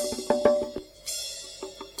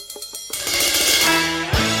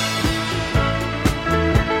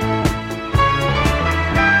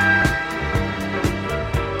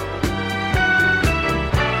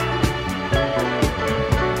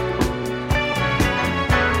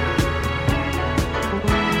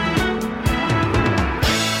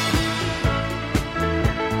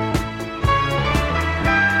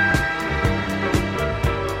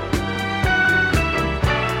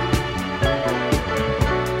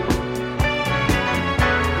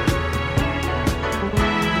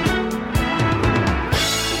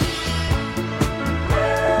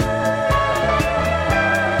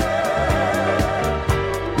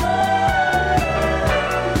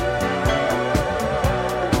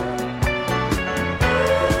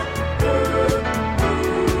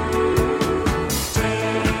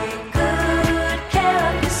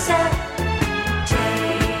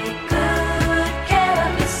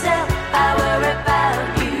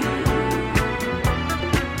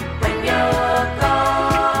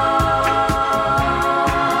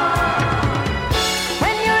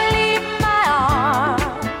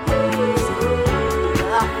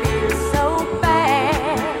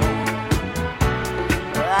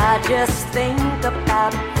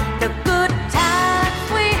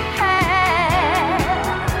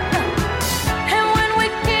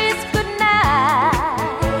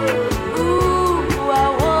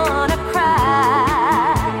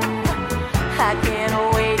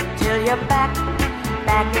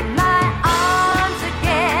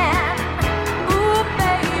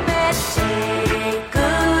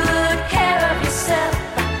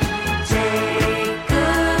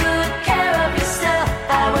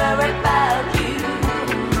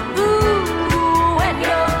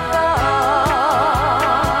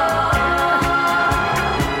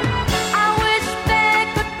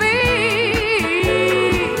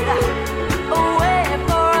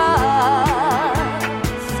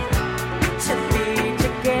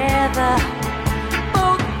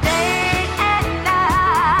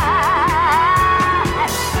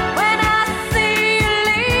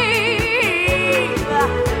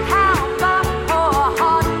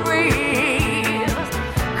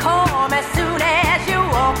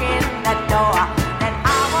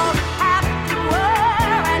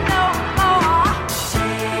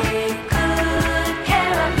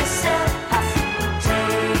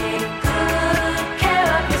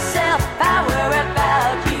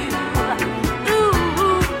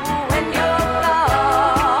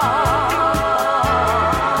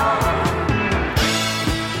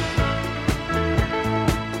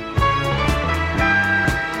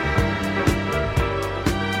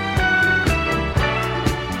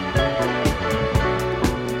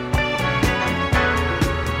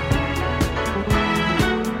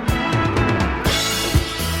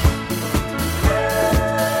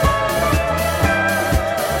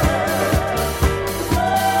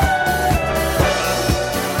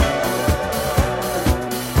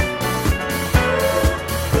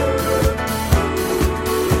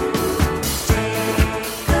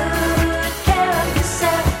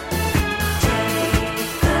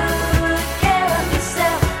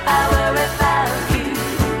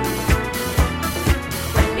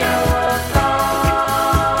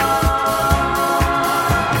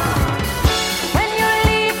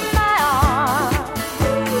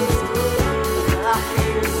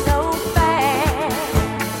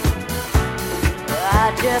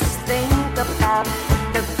 Just think about